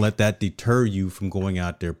don't let that deter you from going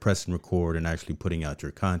out there, pressing record, and actually putting out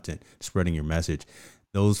your content, spreading your message.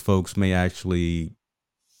 Those folks may actually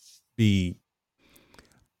be.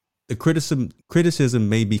 The criticism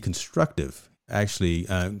may be constructive, actually,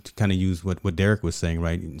 to kind of use what Derek was saying,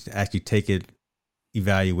 right? Actually take it,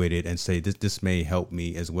 evaluate it, and say, this may help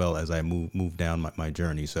me as well as I move down my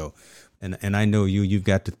journey. So, and I know you've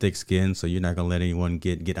got the thick skin, so you're not going to let anyone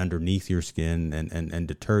get underneath your skin and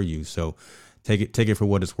deter you. So take it for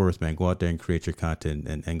what it's worth, man. Go out there and create your content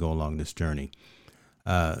and go along this journey.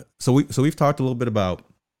 So we've talked a little bit about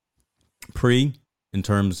pre in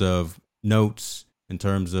terms of notes, in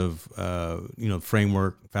terms of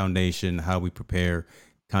framework, foundation, how we prepare,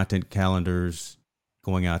 content calendars,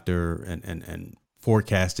 going out there and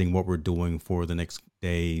forecasting what we're doing for the next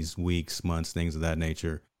days, weeks, months, things of that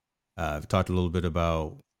nature. I've talked a little bit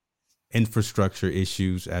about infrastructure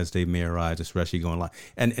issues as they may arise, especially going live.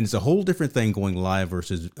 And it's a whole different thing going live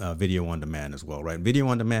versus video on demand as well, right? Video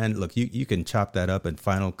on demand, look, you can chop that up in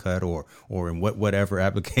Final Cut or in whatever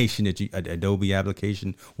application that Adobe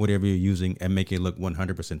application, whatever you're using, and make it look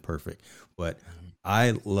 100% perfect. But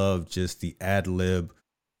I love just the ad lib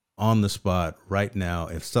on the spot right now.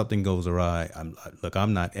 If something goes awry,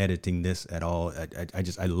 I'm not editing this at all.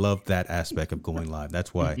 I love that aspect of going live.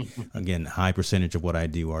 That's why, again, high percentage of what I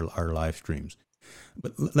do are live streams.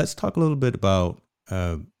 But let's talk a little bit about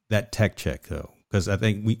that tech check, though, because I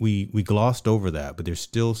think we glossed over that, but there's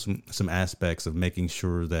still some aspects of making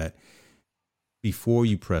sure that before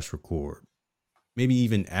you press record, maybe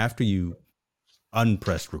even after you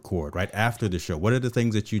unpress record, right after the show, what are the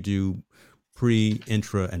things that you do pre,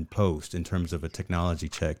 intra, and post in terms of a technology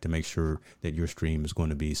check to make sure that your stream is going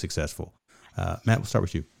to be successful? Matt, we'll start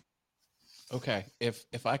with you. Okay.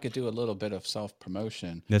 If I could do a little bit of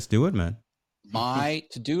self-promotion. Let's do it, man. My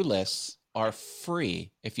to-do lists are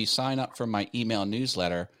free. If you sign up for my email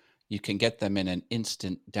newsletter, you can get them in an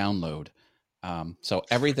instant download. So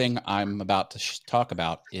everything I'm about to talk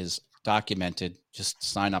about is documented. Just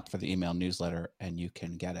sign up for the email newsletter and you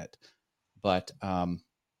can get it. But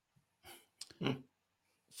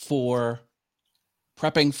for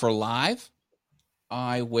prepping for live,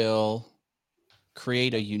 I will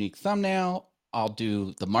create a unique thumbnail. I'll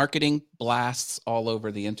do the marketing blasts all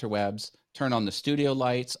over the interwebs, turn on the studio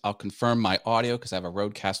lights. I'll confirm my audio because I have a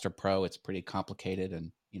Rodecaster Pro. It's pretty complicated,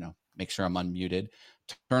 and make sure I'm unmuted.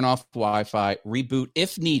 Turn off Wi-Fi, reboot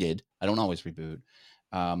if needed. I don't always reboot.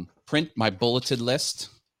 Print my bulleted list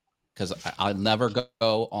because I'll never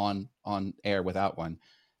go on air without one.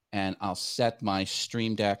 And I'll set my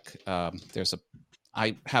Stream Deck.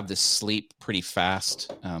 I have this sleep pretty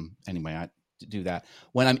fast. Anyway, I do that.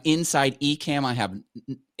 When I'm inside Ecamm, I have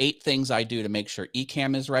 8 things I do to make sure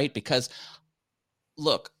Ecamm is right. Because,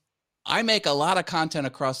 look, I make a lot of content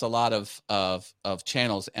across a lot of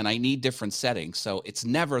channels, and I need different settings. So it's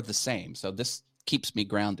never the same. So this keeps me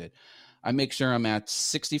grounded. I make sure I'm at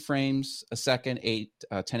 60 frames a second,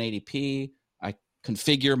 1080p. I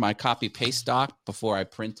configure my copy paste doc before I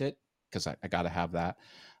print it because I got to have that.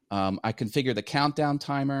 I configure the countdown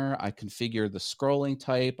timer. I configure the scrolling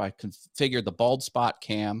type. I configure the bald spot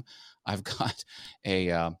cam. I've got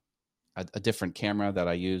a different camera that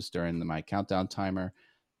I use during my countdown timer.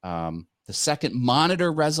 The second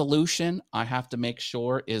monitor resolution I have to make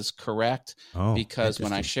sure is correct because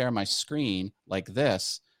when I share my screen like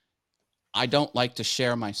this, I don't like to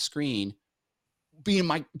share my screen being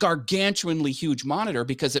my gargantuanly huge monitor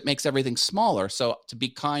because it makes everything smaller. So to be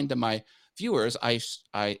kind to my viewers, I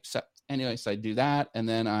set, anyways, I do that. And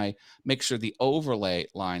then I make sure the overlay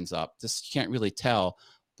lines up. This you can't really tell,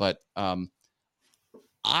 but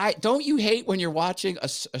don't you hate when you're watching a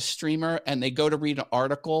streamer and they go to read an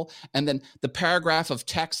article and then the paragraph of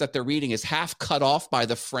text that they're reading is half cut off by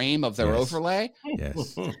the frame of their overlay?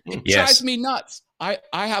 Yes. It drives me nuts. I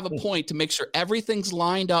have a point to make sure everything's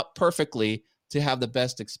lined up perfectly to have the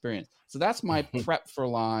best experience. So that's my prep for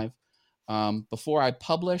live. Before I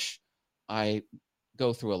publish, I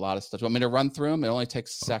go through a lot of stuff. Do you want me to run through them? It only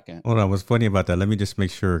takes a second. Hold on. What's funny about that? Let me just make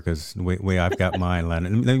sure, because the way I've got mine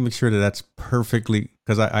landed. Let me make sure that that's perfectly,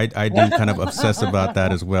 because I do kind of obsess about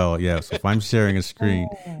that as well. Yeah. So if I'm sharing a screen,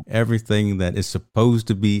 everything that is supposed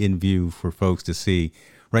to be in view for folks to see,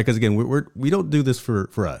 right? Because again, we don't do this for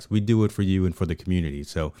us. We do it for you and for the community.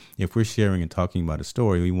 So if we're sharing and talking about a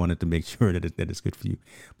story, we wanted to make sure that it's good for you.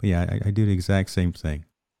 But yeah, I do the exact same thing.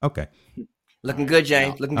 Okay. Looking good,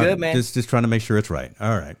 James. Looking good, man. Just trying to make sure it's right.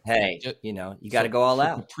 All right. Hey, you got to go all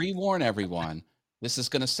out. Pre-warn everyone. This is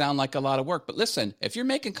going to sound like a lot of work, but listen, if you're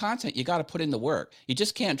making content, you got to put in the work. You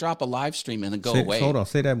just can't drop a live stream and then go away. Hold on.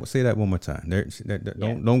 Say that one more time.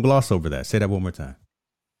 Don't gloss over that. Say that one more time.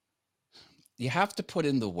 You have to put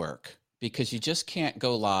in the work because you just can't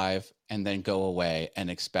go live and then go away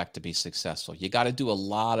and expect to be successful. You got to do a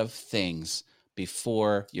lot of things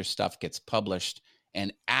before your stuff gets published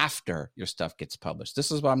and after your stuff gets published.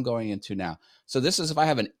 This is what I'm going into now. So this is if I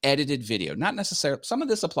have an edited video, not necessarily, some of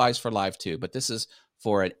this applies for live too, but this is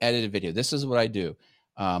for an edited video. This is what I do.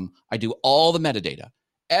 I do all the metadata,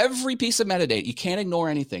 every piece of metadata. You can't ignore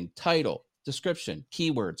anything. Title, description,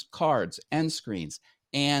 keywords, cards, end screens,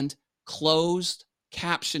 and closed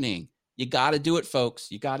captioning. You got to do it, folks.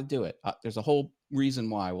 You got to do it. There's a whole reason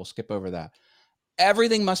why. We'll skip over that.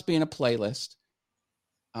 Everything must be in a playlist.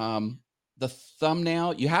 The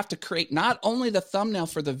thumbnail, you have to create not only the thumbnail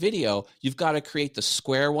for the video, you've got to create the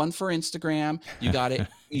square one for Instagram. You got to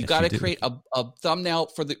yes, create a thumbnail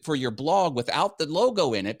for your blog without the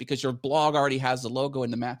logo in it because your blog already has the logo in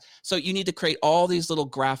the map. So you need to create all these little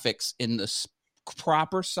graphics in the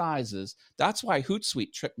proper sizes. That's why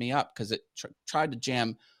Hootsuite tripped me up because it tried to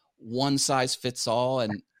jam one size fits all,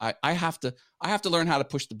 and I have to learn how to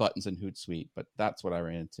push the buttons in Hootsuite. But that's what I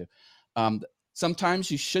ran into. Sometimes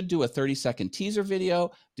you should do a 30-second teaser video,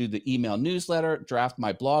 do the email newsletter, draft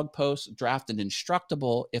my blog post, draft an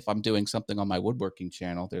Instructable if I'm doing something on my woodworking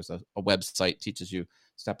channel. There's a website teaches you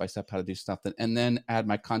step-by-step how to do something, and then add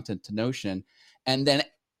my content to Notion. And then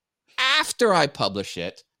after I publish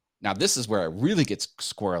it, now this is where it really gets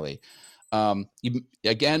squirrely. You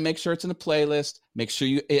again, make sure it's in a playlist. Make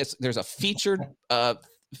sure there's a featured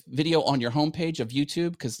video on your homepage of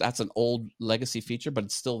YouTube because that's an old legacy feature, but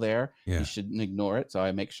it's still there. Yeah. You shouldn't ignore it. So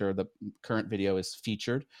I make sure the current video is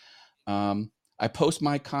featured. I post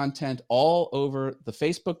my content all over the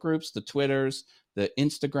Facebook groups, the Twitters, the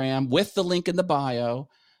Instagram with the link in the bio.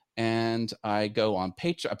 And I go on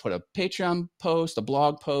Patreon. I put a Patreon post, a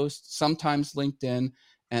blog post, sometimes LinkedIn,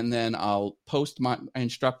 and then I'll post my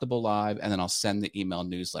Instructable live, and then I'll send the email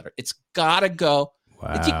newsletter. It's got to go.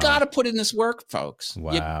 Wow. You got to put in this work, folks.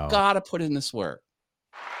 Wow. You got to put in this work.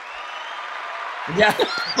 Yeah,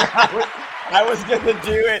 I was going to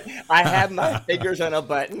do it. I had my fingers on a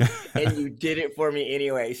button, and you did it for me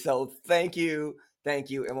anyway. So thank you.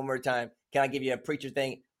 And one more time, can I give you a preacher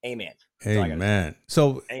thing? Amen. Amen.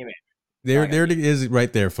 So amen. There it is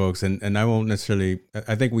right there, folks. And I won't necessarily,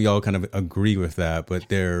 I think we all kind of agree with that, but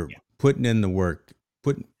they're putting in the work,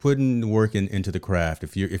 putting the work into the craft.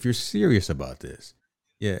 If you're serious about this.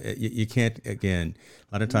 Yeah, you can't, again,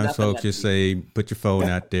 a lot of times folks just say, put your phone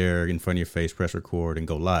out there in front of your face, press record and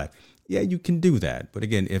go live. Yeah, you can do that. But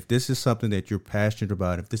again, if this is something that you're passionate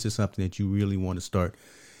about, if this is something that you really want to start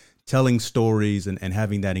telling stories and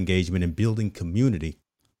having that engagement and building community,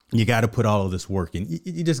 you got to put all of this work in.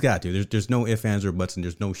 You just got to. There's no ifs, ands, or buts, and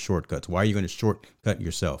there's no shortcuts. Why are you going to shortcut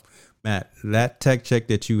yourself? Matt, that tech check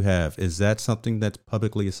that you have, is that something that's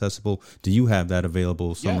publicly accessible? Do you have that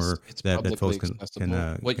available somewhere? Yes, it's that folks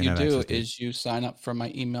can what you do is you sign up for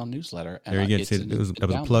my email newsletter. And there you go. That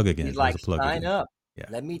was a plug again. Sign up. Yeah.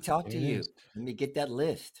 Let me talk to you. Let me get that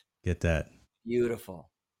list. Get that. Beautiful.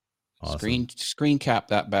 Awesome. Screen cap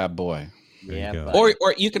that bad boy. Yeah. Or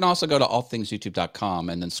you can also go to allthingsyoutube.com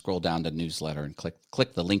and then scroll down to newsletter and click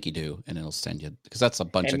the linky do, and it'll send you, because that's a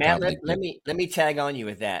bunch of Matt, let me tag on you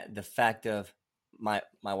with that. The fact of my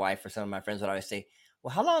wife or some of my friends would always say,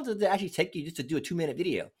 well, how long does it actually take you just to do a 2-minute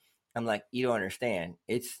video? I'm like, you don't understand.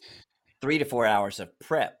 It's 3 to 4 hours of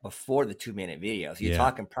prep before the 2-minute video. So you're Yeah.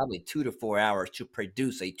 talking probably 2 to 4 hours to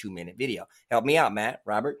produce a 2-minute video. Help me out, Matt,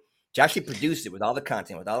 Robert, to actually produce it with all the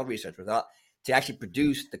content, with all the research, to actually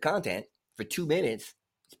produce the content for 2 minutes.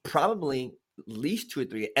 It's probably at least 2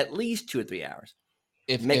 or 3 hours.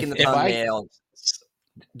 Making the thumbnail,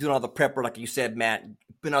 doing all the prep work, like you said, Matt,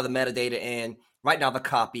 putting all the metadata in, writing all the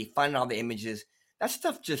copy, finding all the images. That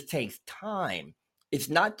stuff just takes time. It's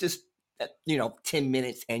not just 10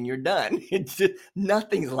 minutes and you're done. It's just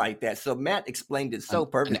nothing's like that. So Matt explained it so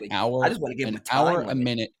perfectly. An hour, I just want to give him an hour a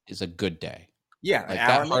minute is a good day. Yeah, like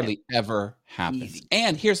that hardly ever happens. Easy.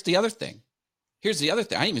 And here's the other thing. I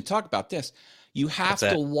didn't even talk about this. You have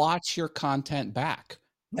to watch your content back.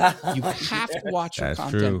 You have to watch your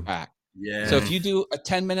content back. Yeah. So if you do a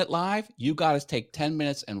 10-minute live, you got to take 10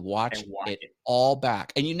 minutes and watch it all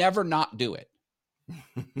back, and you never not do it.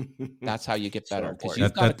 That's how you get better.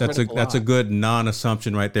 That's a good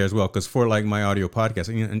non-assumption right there as well. Because for like my audio podcast,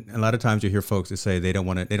 and a lot of times you hear folks that say they don't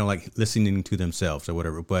like listening to themselves or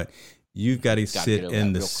whatever, but you've got to sit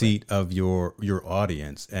in the seat of your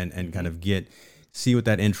audience and kind of see what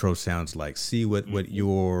that intro sounds like, see what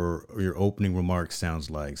your opening remarks sounds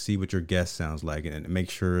like, see what your guest sounds like, and make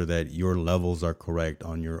sure that your levels are correct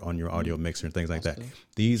on your audio mixer and things like that.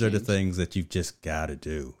 These are the things that you've just got to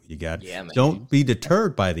do. Don't be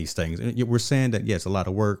deterred by these things. We're saying that, yes, a lot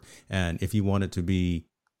of work, and if you want it to be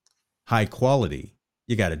high quality,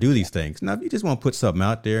 you got to do these things. Now, if you just want to put something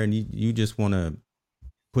out there and you just want to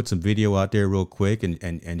put some video out there real quick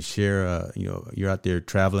and share, you're out there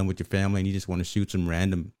traveling with your family and you just want to shoot some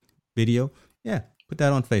random video, put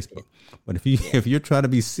that on Facebook. But if you're trying to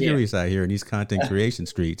be serious out here in these content creation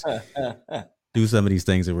streets, do some of these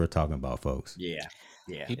things that we're talking about, folks.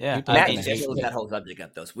 Matt just closed that whole subject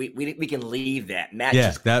up, though. So we can leave that. Matt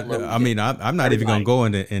I'm not even going to go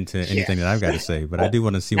into anything that I've got to say, but I do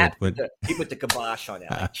want to see what he put the kibosh on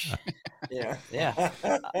that.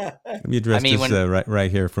 Let me address this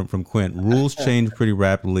right here from Quint. Rules change pretty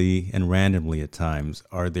rapidly and randomly at times.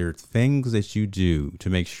 Are there things that you do to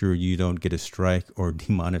make sure you don't get a strike or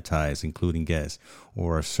demonetized, including guests,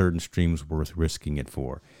 or are certain streams worth risking it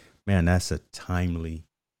for? Man, that's a timely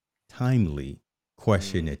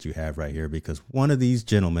question that you have right here, because one of these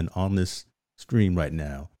gentlemen on this stream right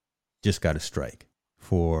now just got a strike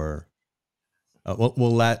for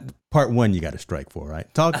part one. You got a strike for,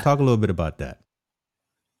 right? Talk a little bit about that.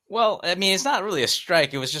 Well, I mean, it's not really a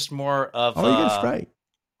strike. It was just more of you get a strike.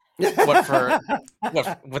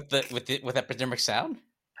 With Epidemic Sound,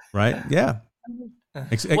 right? Yeah.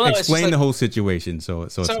 Explain the whole situation so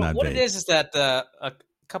it's not what vague. It is that a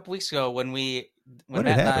couple weeks ago when Matt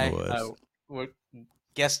and I were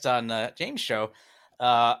guest on James' show,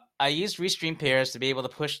 I used Restream pairs to be able to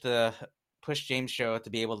push James' show to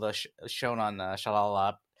be able to shown on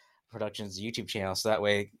Shalala Productions YouTube channel, so that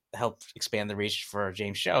way help expand the reach for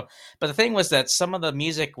James' show. But the thing was that some of the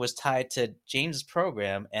music was tied to James'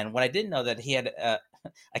 program, and what I didn't know that he had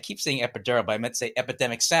I keep saying epidural, but I meant to say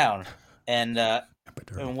Epidemic Sound, and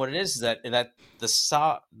what it is that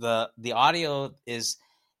the audio is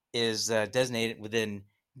designated within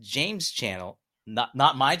James' channel, not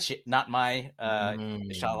my Shalala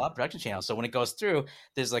production channel. So when it goes through,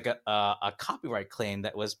 there's like a copyright claim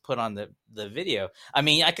that was put on the video. I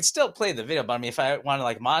mean, I could still play the video, but I mean, if I want to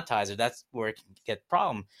like monetize it, that's where it can get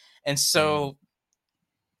problem. And so,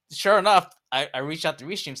 sure enough, I reached out to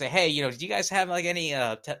Restream and say, hey, do you guys have like any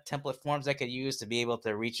template forms I could use to be able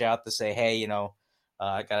to reach out to say, hey,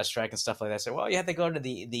 I got a strike and stuff like that. I said, well, you have to go to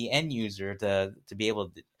the end user to be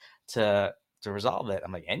able to resolve it.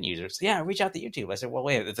 I'm like, end users? So, yeah, reach out to YouTube. I said, well,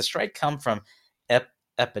 wait, if the strike come from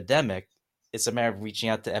Epidemic, it's a matter of reaching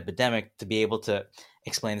out to Epidemic to be able to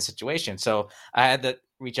explain the situation. So I had to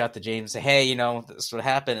reach out to James and say, hey, this is what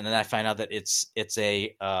happened. And then I find out that it's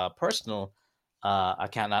a personal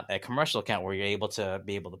account, not a commercial account, where you're able to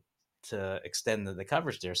extend the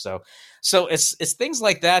coverage there. So it's things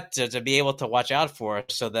like that to be able to watch out for,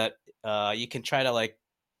 so that you can try to like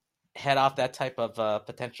head off that type of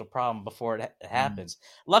potential problem before it happens.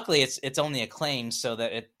 Luckily, it's only a claim, so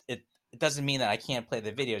that it doesn't mean that I can't play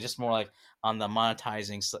the video. Just more like on the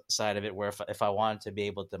monetizing side of it, where if I wanted to be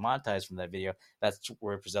able to monetize from that video, that's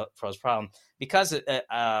where it poses problem. Because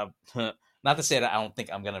not to say that I don't think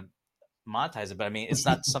I'm gonna monetize it, but I mean, it's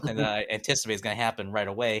not something that I anticipate is going to happen right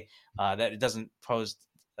away. That it doesn't pose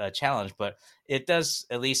a challenge, but it does,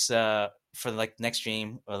 at least for like next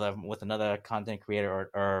stream with another content creator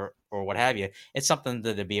or what have you. It's something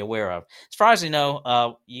to be aware of. As far as I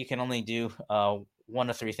know, you can only do one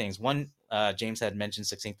of three things. One, James had mentioned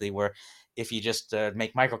succinctly, where if you just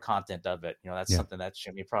make micro content of it, that's something that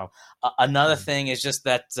shouldn't be a problem. Another thing is just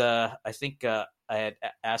that I think I had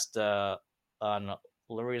asked on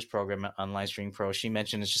Loria's program on Livestream Pro, she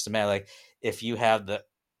mentioned it's just a matter like if you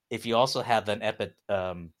also have an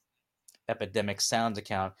Epidemic Sounds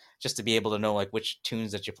account, just to be able to know like which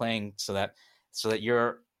tunes that you're playing, so that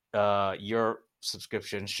your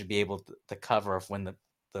subscription should be able to cover when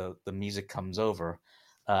the music comes over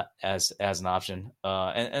as an option.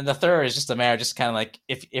 And the third is just a matter of just kind of like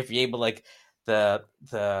if you're able like the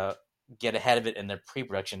get ahead of it in the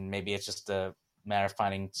pre-production, maybe it's just a matter of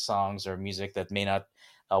finding songs or music that may not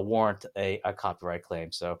warrant a copyright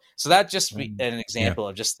claim. So that just an example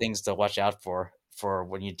of just things to watch out for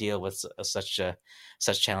when you deal with such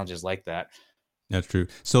challenges like that. That's true.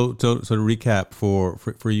 So to recap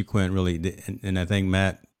for you, Quinn, really, and I think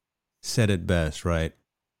Matt said it best, right?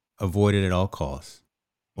 Avoid it at all costs.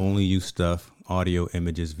 Only use stuff, audio,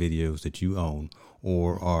 images, videos that you own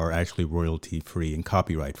or are actually royalty free and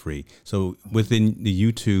copyright free. So within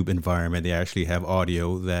the YouTube environment, they actually have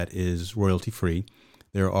audio that is royalty free.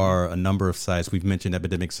 There are a number of sites. We've mentioned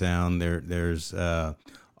Epidemic Sound. There's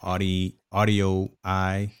Audio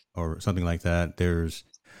Eye or something like that. There's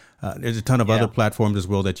a ton of other platforms as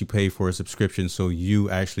well that you pay for a subscription, so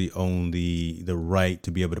you actually own the right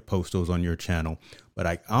to be able to post those on your channel. But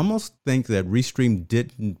I almost think that Restream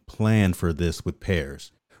didn't plan for this with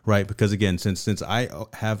pairs, right? Because again, since I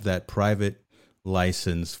have that private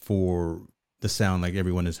license for the sound like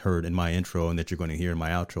everyone has heard in my intro and that you're going to hear in my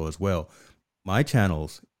outro as well, my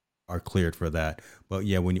channels are cleared for that. But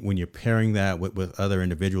yeah, when you're pairing that with other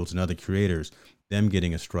individuals and other creators, them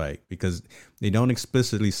getting a strike, because they don't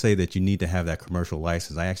explicitly say that you need to have that commercial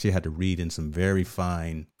license. I actually had to read in some very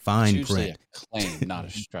fine print. A claim, not a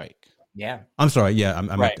strike. Yeah. I'm sorry. Yeah,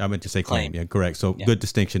 I meant to say claim. Yeah, correct. So good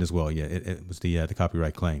distinction as well. Yeah, it was the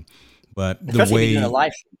copyright claim. But especially the way doing a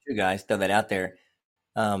live stream too, guys, throw that out there.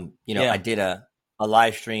 I did a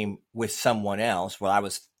live stream with someone else where I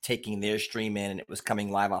was taking their stream in and it was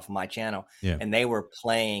coming live off of my channel. Yeah. And they were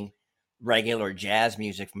playing regular jazz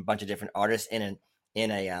music from a bunch of different artists in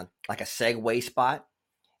a like a segue spot.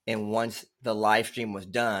 And once the live stream was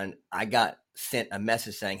done, I got sent a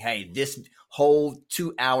message saying, hey, this whole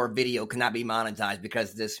 2-hour video cannot be monetized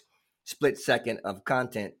because this split second of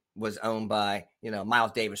content was owned by,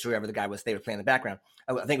 Miles Davis, whoever the guy was they were playing in the background.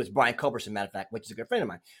 I think it was Brian Culberson, matter of fact, which is a good friend of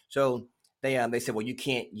mine. So they said, well, you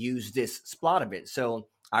can't use this spot of it. So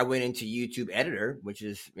I went into YouTube Editor, which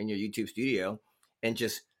is in your YouTube studio, and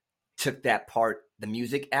just took that part, the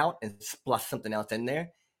music out, and spliced something else in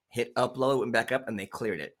there, hit upload, went back up, and they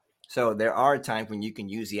cleared it. So there are times when you can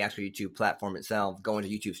use the actual YouTube platform itself, go into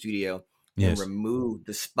YouTube Studio, and remove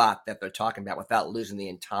the spot that they're talking about without losing the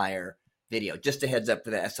entire video. Just a heads up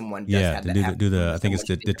for that if someone does have that. I think it's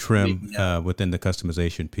the trim within the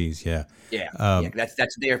customization piece. Yeah.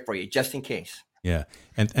 That's there for you, just in case. Yeah.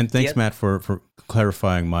 And thanks, Matt, for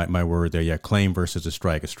clarifying my word there. Yeah. Claim versus a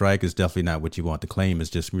strike. A strike is definitely not what you want. The claim is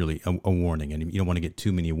just really a warning, and you don't want to get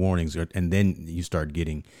too many warnings, and then you start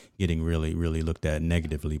getting really, really looked at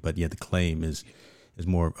negatively. But yeah, the claim is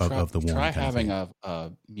more of the warning. Try having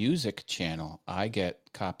a music channel. I get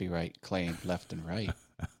copyright claimed left and right.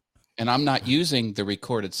 And I'm not using the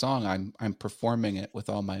recorded song. I'm performing it with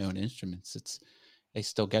all my own instruments. They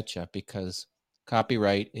still get you because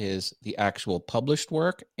copyright is the actual published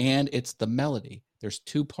work and it's the melody. There's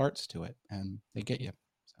two parts to it, and they get you.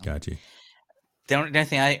 So. Gotcha. The only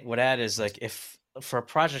thing I would add is like if for a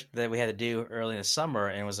project that we had to do early in the summer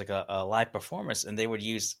and it was like a live performance, and they would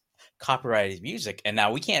use copyrighted music, and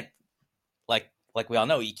now we can't like we all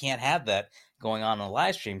know you can't have that going on a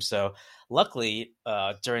live stream. So luckily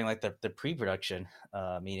during like the pre-production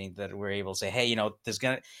meeting that we're able to say, hey,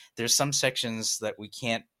 there's some sections that we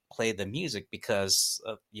can't play the music because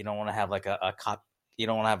you don't want to have like you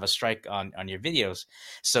don't want to have a strike on your videos.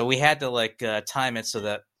 So we had to time it so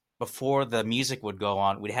that before the music would go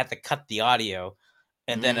on, we'd have to cut the audio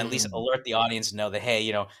and then at least alert the audience to know that,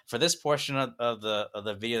 hey, for this portion of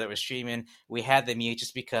the video that we're streaming, we had the mute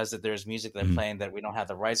just because that there's music they're playing that we don't have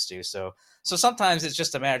the rights to. So sometimes it's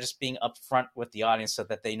just a matter of just being upfront with the audience so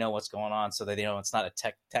that they know what's going on, so that they know it's not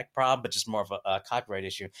a tech problem, but just more of a copyright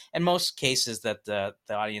issue. In most cases that the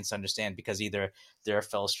audience understand, because either they're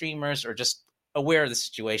fellow streamers or just aware of the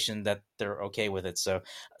situation that they're okay with it. So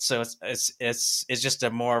it's just a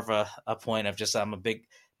more of a point of just I'm a big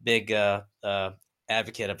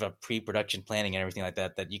advocate of a pre-production planning and everything like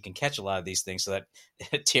that you can catch a lot of these things so that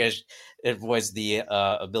it avoids the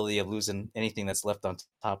ability of losing anything that's left on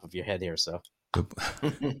top of your head here. So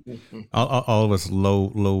All of us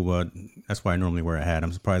low. That's why I normally wear a hat.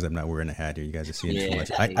 I'm surprised I'm not wearing a hat here. You guys are seeing too much.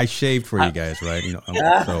 I shaved for you guys, right?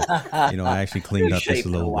 So I actually cleaned up just a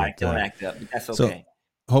little bit. Don't act up. That's okay.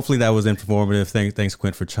 So hopefully that was informative. Thanks,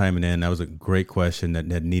 Quint, for chiming in. That was a great question that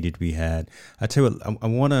needed to be had. I tell you what, I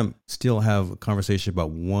want to still have a conversation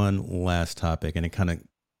about one last topic, and it kind of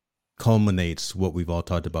culminates what we've all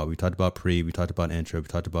talked about. We talked about pre, we talked about intro, we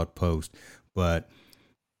talked about post, but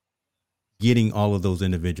getting all of those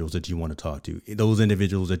individuals that you want to talk to,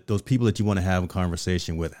 those people that you want to have a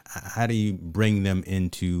conversation with, how do you bring them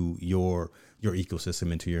into your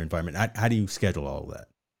ecosystem, into your environment? How do you schedule all of that,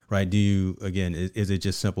 right? Do you, again, is it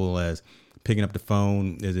just simple as picking up the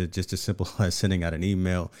phone? Is it just as simple as sending out an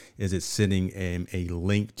email? Is it sending a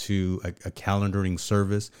link to a calendaring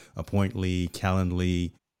service, Appointly,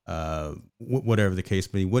 Calendly, whatever the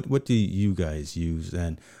case may be? What do you guys use?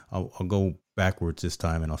 And I'll go backwards this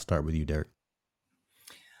time, and I'll start with you, Derek.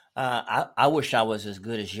 I wish I was as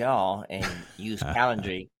good as y'all and use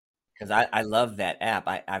Calendly, because I love that app.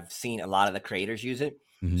 I've seen a lot of the creators use it.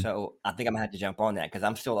 Mm-hmm. So I think I'm gonna have to jump on that, because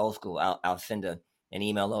I'm still old school. I'll send an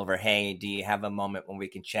email over, hey, do you have a moment when we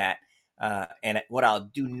can chat? And what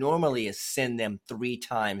I'll do normally is send them 3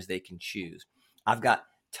 times they can choose. I've got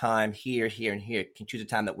time here, here, and here. Can choose a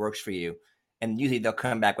time that works for you. And usually they'll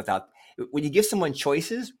come back without, when you give someone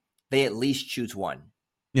choices, they at least choose one.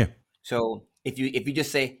 Yeah. So if you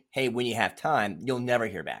just say, hey, when you have time, you'll never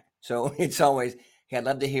hear back. So it's always, hey, I'd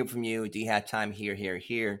love to hear from you. Do you have time here, here,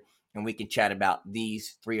 here? And we can chat about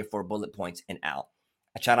these 3 or 4 bullet points and out.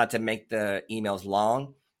 I try not to make the emails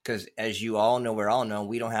long, because as you all know,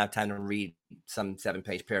 we don't have time to read some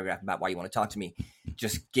 7-page paragraph about why you want to talk to me.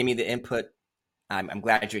 Just give me the input. I'm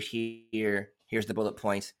glad you're here. Here's the bullet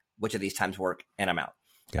points. Which of these times work? And I'm out.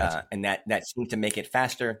 Gotcha. And that seems to make it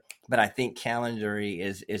faster. But I think Calendly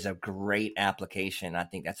is a great application. I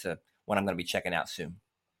think that's one I'm going to be checking out soon.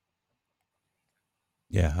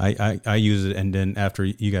 Yeah, I use it, and then after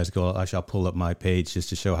you guys go, I shall pull up my page just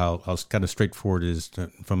to show how kind of straightforward it is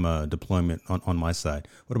from a deployment on my side.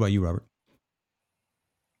 What about you, Robert?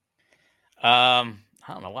 I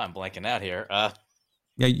don't know why I'm blanking out here.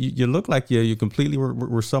 Yeah, you look like you completely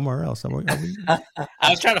were somewhere else. I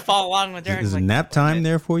was trying to follow along with Derek. Is nap time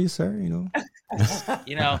there for you, sir? I mean,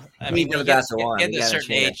 when you get to a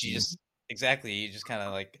certain age, you just kind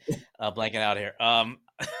of like blanking out here. I'm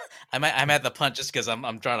at the punt just because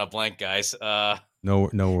I'm trying to blank, guys. No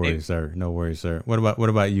worries, sir. No worries, sir. What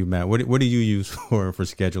about you, Matt? What do you use for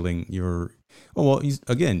scheduling your? Oh well,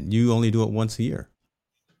 again, you only do it once a year.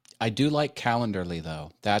 I do like Calendly,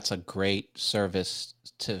 though. That's a great service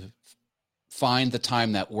to find the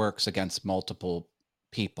time that works against multiple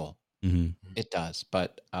people. Mm-hmm. It does.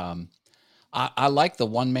 But I like the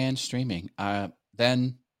one-man streaming.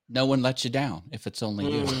 Then no one lets you down if it's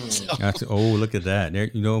only you. So. Oh, look at that. There,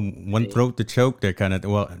 one throat to choke. They're kind of,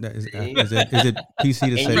 well, is it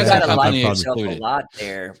PC to say that? I like yourself a lot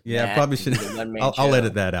there. Yeah, Matt. I probably should. I'll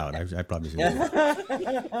edit that out. I probably should.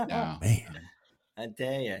 Yeah. Man. I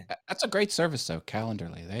tell you. That's a great service, though,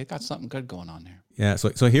 Calendly. They got something good going on there. Yeah,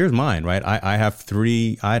 so here's mine, right? I have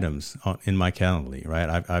 3 items in my Calendly,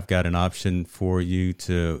 right? I've got an option for you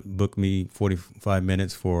to book me 45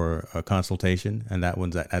 minutes for a consultation, and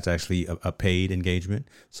that's actually a paid engagement.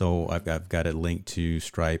 So I've got it linked to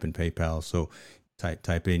Stripe and PayPal. So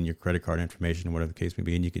type in your credit card information, whatever the case may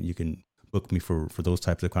be, and you can book me for those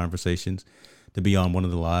types of conversations to be on one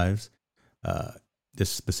of the lives. This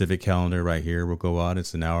specific calendar right here will go out.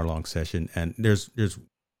 It's an hour-long session, and there's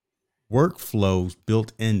workflows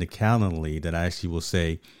built into Calendly that actually will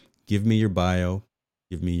say, give me your bio,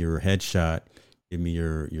 give me your headshot, give me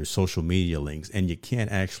your social media links, and you can't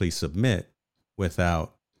actually submit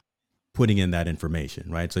without putting in that information,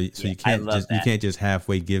 right? So you can't just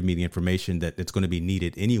halfway give me the information that's going to be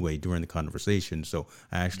needed anyway during the conversation. So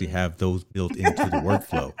I actually have those built into the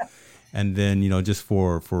workflow. And then, just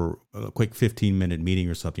for a quick 15-minute meeting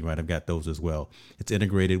or something, right? I've got those as well. It's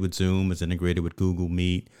integrated with Zoom. It's integrated with Google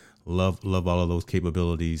Meet. Love all of those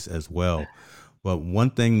capabilities as well. But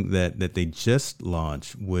one thing that they just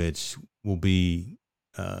launched, which will be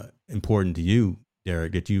important to you,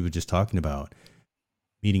 Derek, that you were just talking about,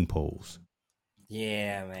 meeting polls.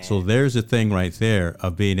 Yeah, man. So there's a thing right there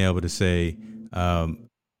of being able to say,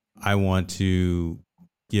 I want to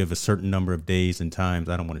give a certain number of days and times.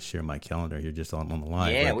 I don't want to share my calendar here just on the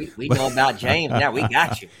line. Yeah, we know about James now. We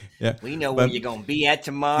got you. Yeah, we know where you're going to be at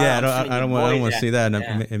tomorrow. Yeah, I don't want to see that.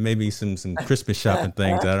 And maybe some Christmas shopping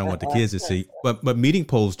things that I don't want the kids to see. But meeting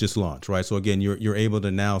polls just launched, right? So again, you're able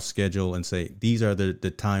to now schedule and say, these are the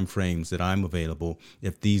time frames that I'm available.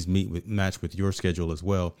 If these match with your schedule as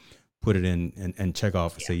well, put it in and check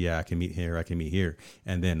off and say, yeah, I can meet here, I can meet here.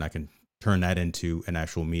 And then I can turn that into an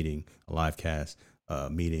actual meeting, a live cast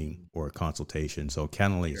meeting or a consultation. So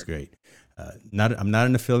Calendly is great. I'm not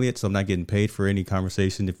an affiliate, so I'm not getting paid for any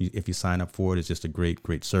conversation. If you sign up for it, it's just a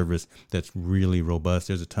great service that's really robust.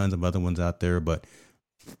 There's tons of other ones out there, but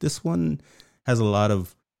this one has a lot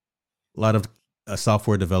of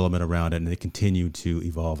software development around it, and they continue to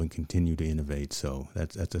evolve and continue to innovate. So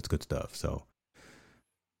that's good stuff. So,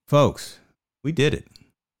 folks, we did it.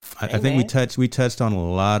 I think we touched on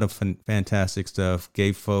a lot of fantastic stuff.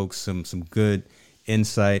 Gave folks some good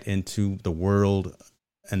insight into the world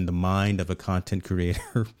and the mind of a content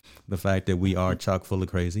creator. The fact that we are chock full of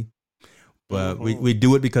crazy, but we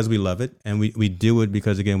do it because we love it, and we do it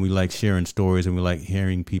because, again, we like sharing stories and we like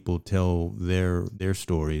hearing people tell their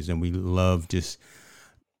stories, and we love just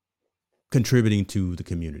contributing to the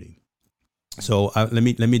community. So let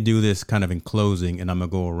me do this kind of in closing, and I'm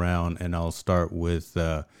gonna go around, and I'll start with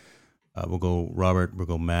we'll go Robert, we'll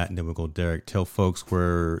go Matt, and then we'll go Derek. Tell folks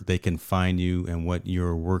where they can find you and what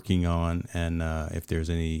you're working on, and if there's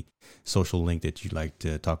any social link that you'd like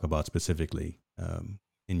to talk about specifically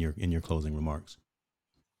in your closing remarks.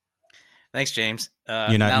 Thanks, James.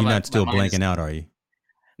 You're not still blanking out, are you?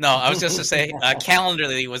 No, I was just to say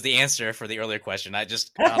Calendly was the answer for the earlier question. I don't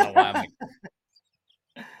know why I'm like.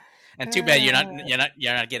 And too bad you're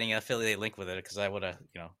not getting an affiliate link with it, because I would have,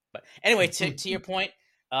 But anyway, to your point,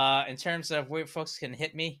 in terms of where folks can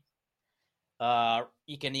hit me,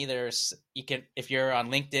 you can if you're on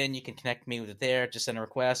LinkedIn, you can connect me with it there. Just send a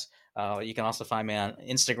request. You can also find me on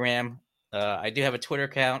Instagram. I do have a Twitter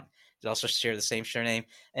account. I also share the same surname.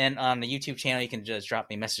 And on the YouTube channel, you can just drop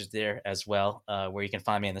me a message there as well, where you can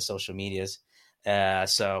find me in the social medias.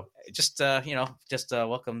 So just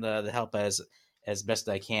welcome the help as best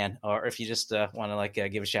I can. Or if you just want to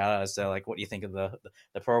give a shout out as to what do you think of the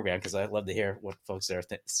program, because I'd love to hear what folks are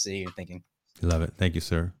seeing and thinking. Love it. Thank you,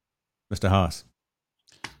 sir. Mr. Haas.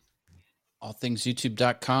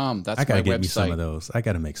 Allthingsyoutube.com. That's I gotta my get website. Me some of those. I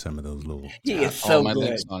gotta make some of those little. He is so all my good.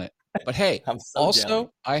 links on it. But hey, also jealous.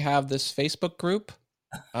 I have this Facebook group.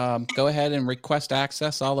 Go ahead and request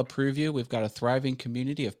access. I'll approve you. We've got a thriving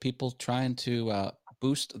community of people trying to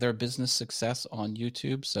boost their business success on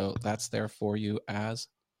YouTube. So that's there for you as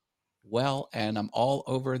well. And I'm all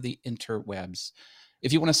over the interwebs.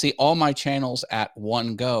 If you want to see all my channels at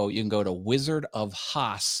one go, you can go to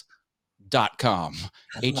wizardofhaas.com,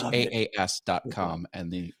 HAAS.com,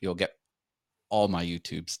 and then you'll get all my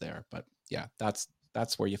YouTubes there. But yeah, that's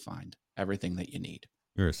where you find everything that you need.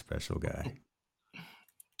 You're a special guy.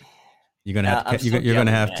 You're gonna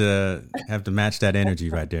have to match that energy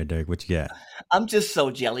right there, Derek. What you got? I'm just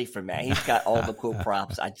so jelly for Matt. He's got all the cool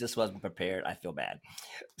props. I just wasn't prepared. I feel bad.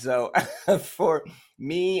 So for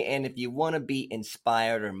me, and if you want to be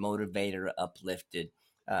inspired or motivated or uplifted,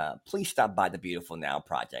 please stop by the Beautiful Now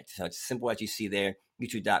Project. So it's simple as you see there,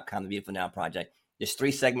 youtube.com, the Beautiful Now Project. There's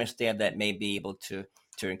 3 segments there that may be able to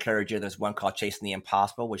encourage you. There's one called Chasing the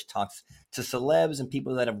Impossible, which talks to celebs and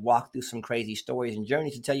people that have walked through some crazy stories and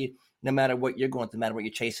journeys to tell you no matter what you're going through, no matter what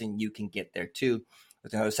you're chasing, you can get there too.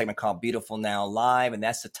 There's another segment called Beautiful Now Live, and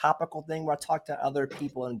that's the topical thing where I talk to other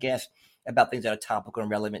people and guests about things that are topical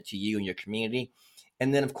and relevant to you and your community.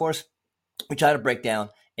 And then, of course, we try to break down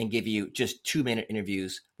and give you just 2-minute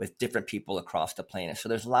interviews with different people across the planet. So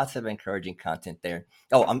there's lots of encouraging content there.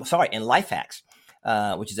 Oh, I'm sorry, and Life Hacks,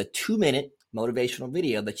 which is a 2-minute motivational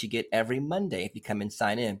video that you get every Monday if you come and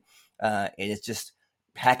sign in. And it's just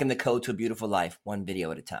hacking the code to a beautiful life, one video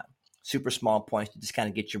at a time. Super small points to just kind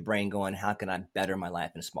of get your brain going. How can I better my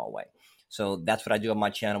life in a small way? So that's what I do on my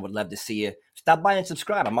channel. Would love to see you. Stop by and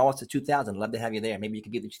subscribe. I'm almost at 2,000. Love to have you there. Maybe you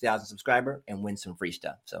can be the 2,000 subscriber and win some free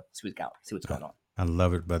stuff. So see what's going on. I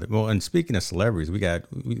love it, brother. Well, and speaking of celebrities, we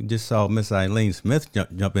just saw Miss Eileen Smith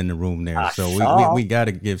jump in the room there. We got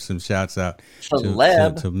to give some shouts out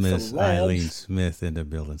to Miss Eileen Smith in the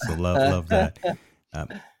building. So love that.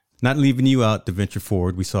 Not leaving you out to venture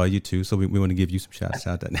forward. We saw you too, so we want to give you some shouts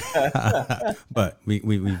out. But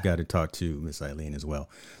we've got to talk to Miss Eileen as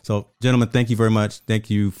well. So, gentlemen, thank you very much.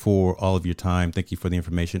 Thank you for all of your time. Thank you for the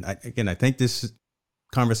information. I think this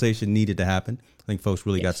conversation needed to happen. I think folks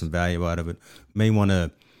really got some value out of it. May want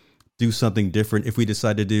to do something different if we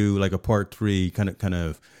decide to do like a part 3, kind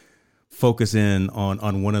of focus in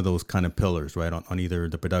on one of those kind of pillars, right? On either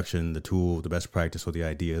the production, the tool, the best practice, or the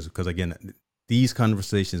ideas. Because again, these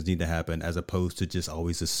conversations need to happen as opposed to just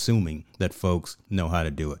always assuming that folks know how to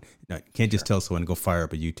do it. Now, you can't just tell someone to go fire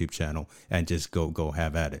up a YouTube channel and just go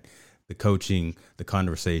have at it. The coaching, the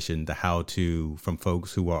conversation, the how to from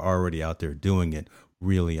folks who are already out there doing it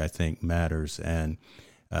really, I think, matters. And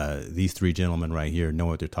These three gentlemen right here know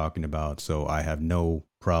what they're talking about. So I have no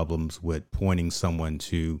problems with pointing someone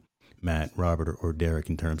to Matt, Robert, or Derek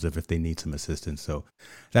in terms of if they need some assistance. So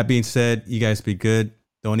that being said, you guys be good.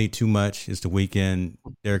 Don't eat too much. It's the weekend.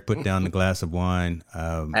 Derek put down the glass of wine.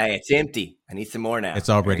 Hey, it's empty. I need some more now. It's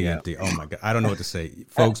already empty. Oh my God. I don't know what to say.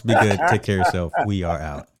 Folks, be good. Take care of yourself. We are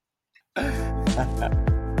out.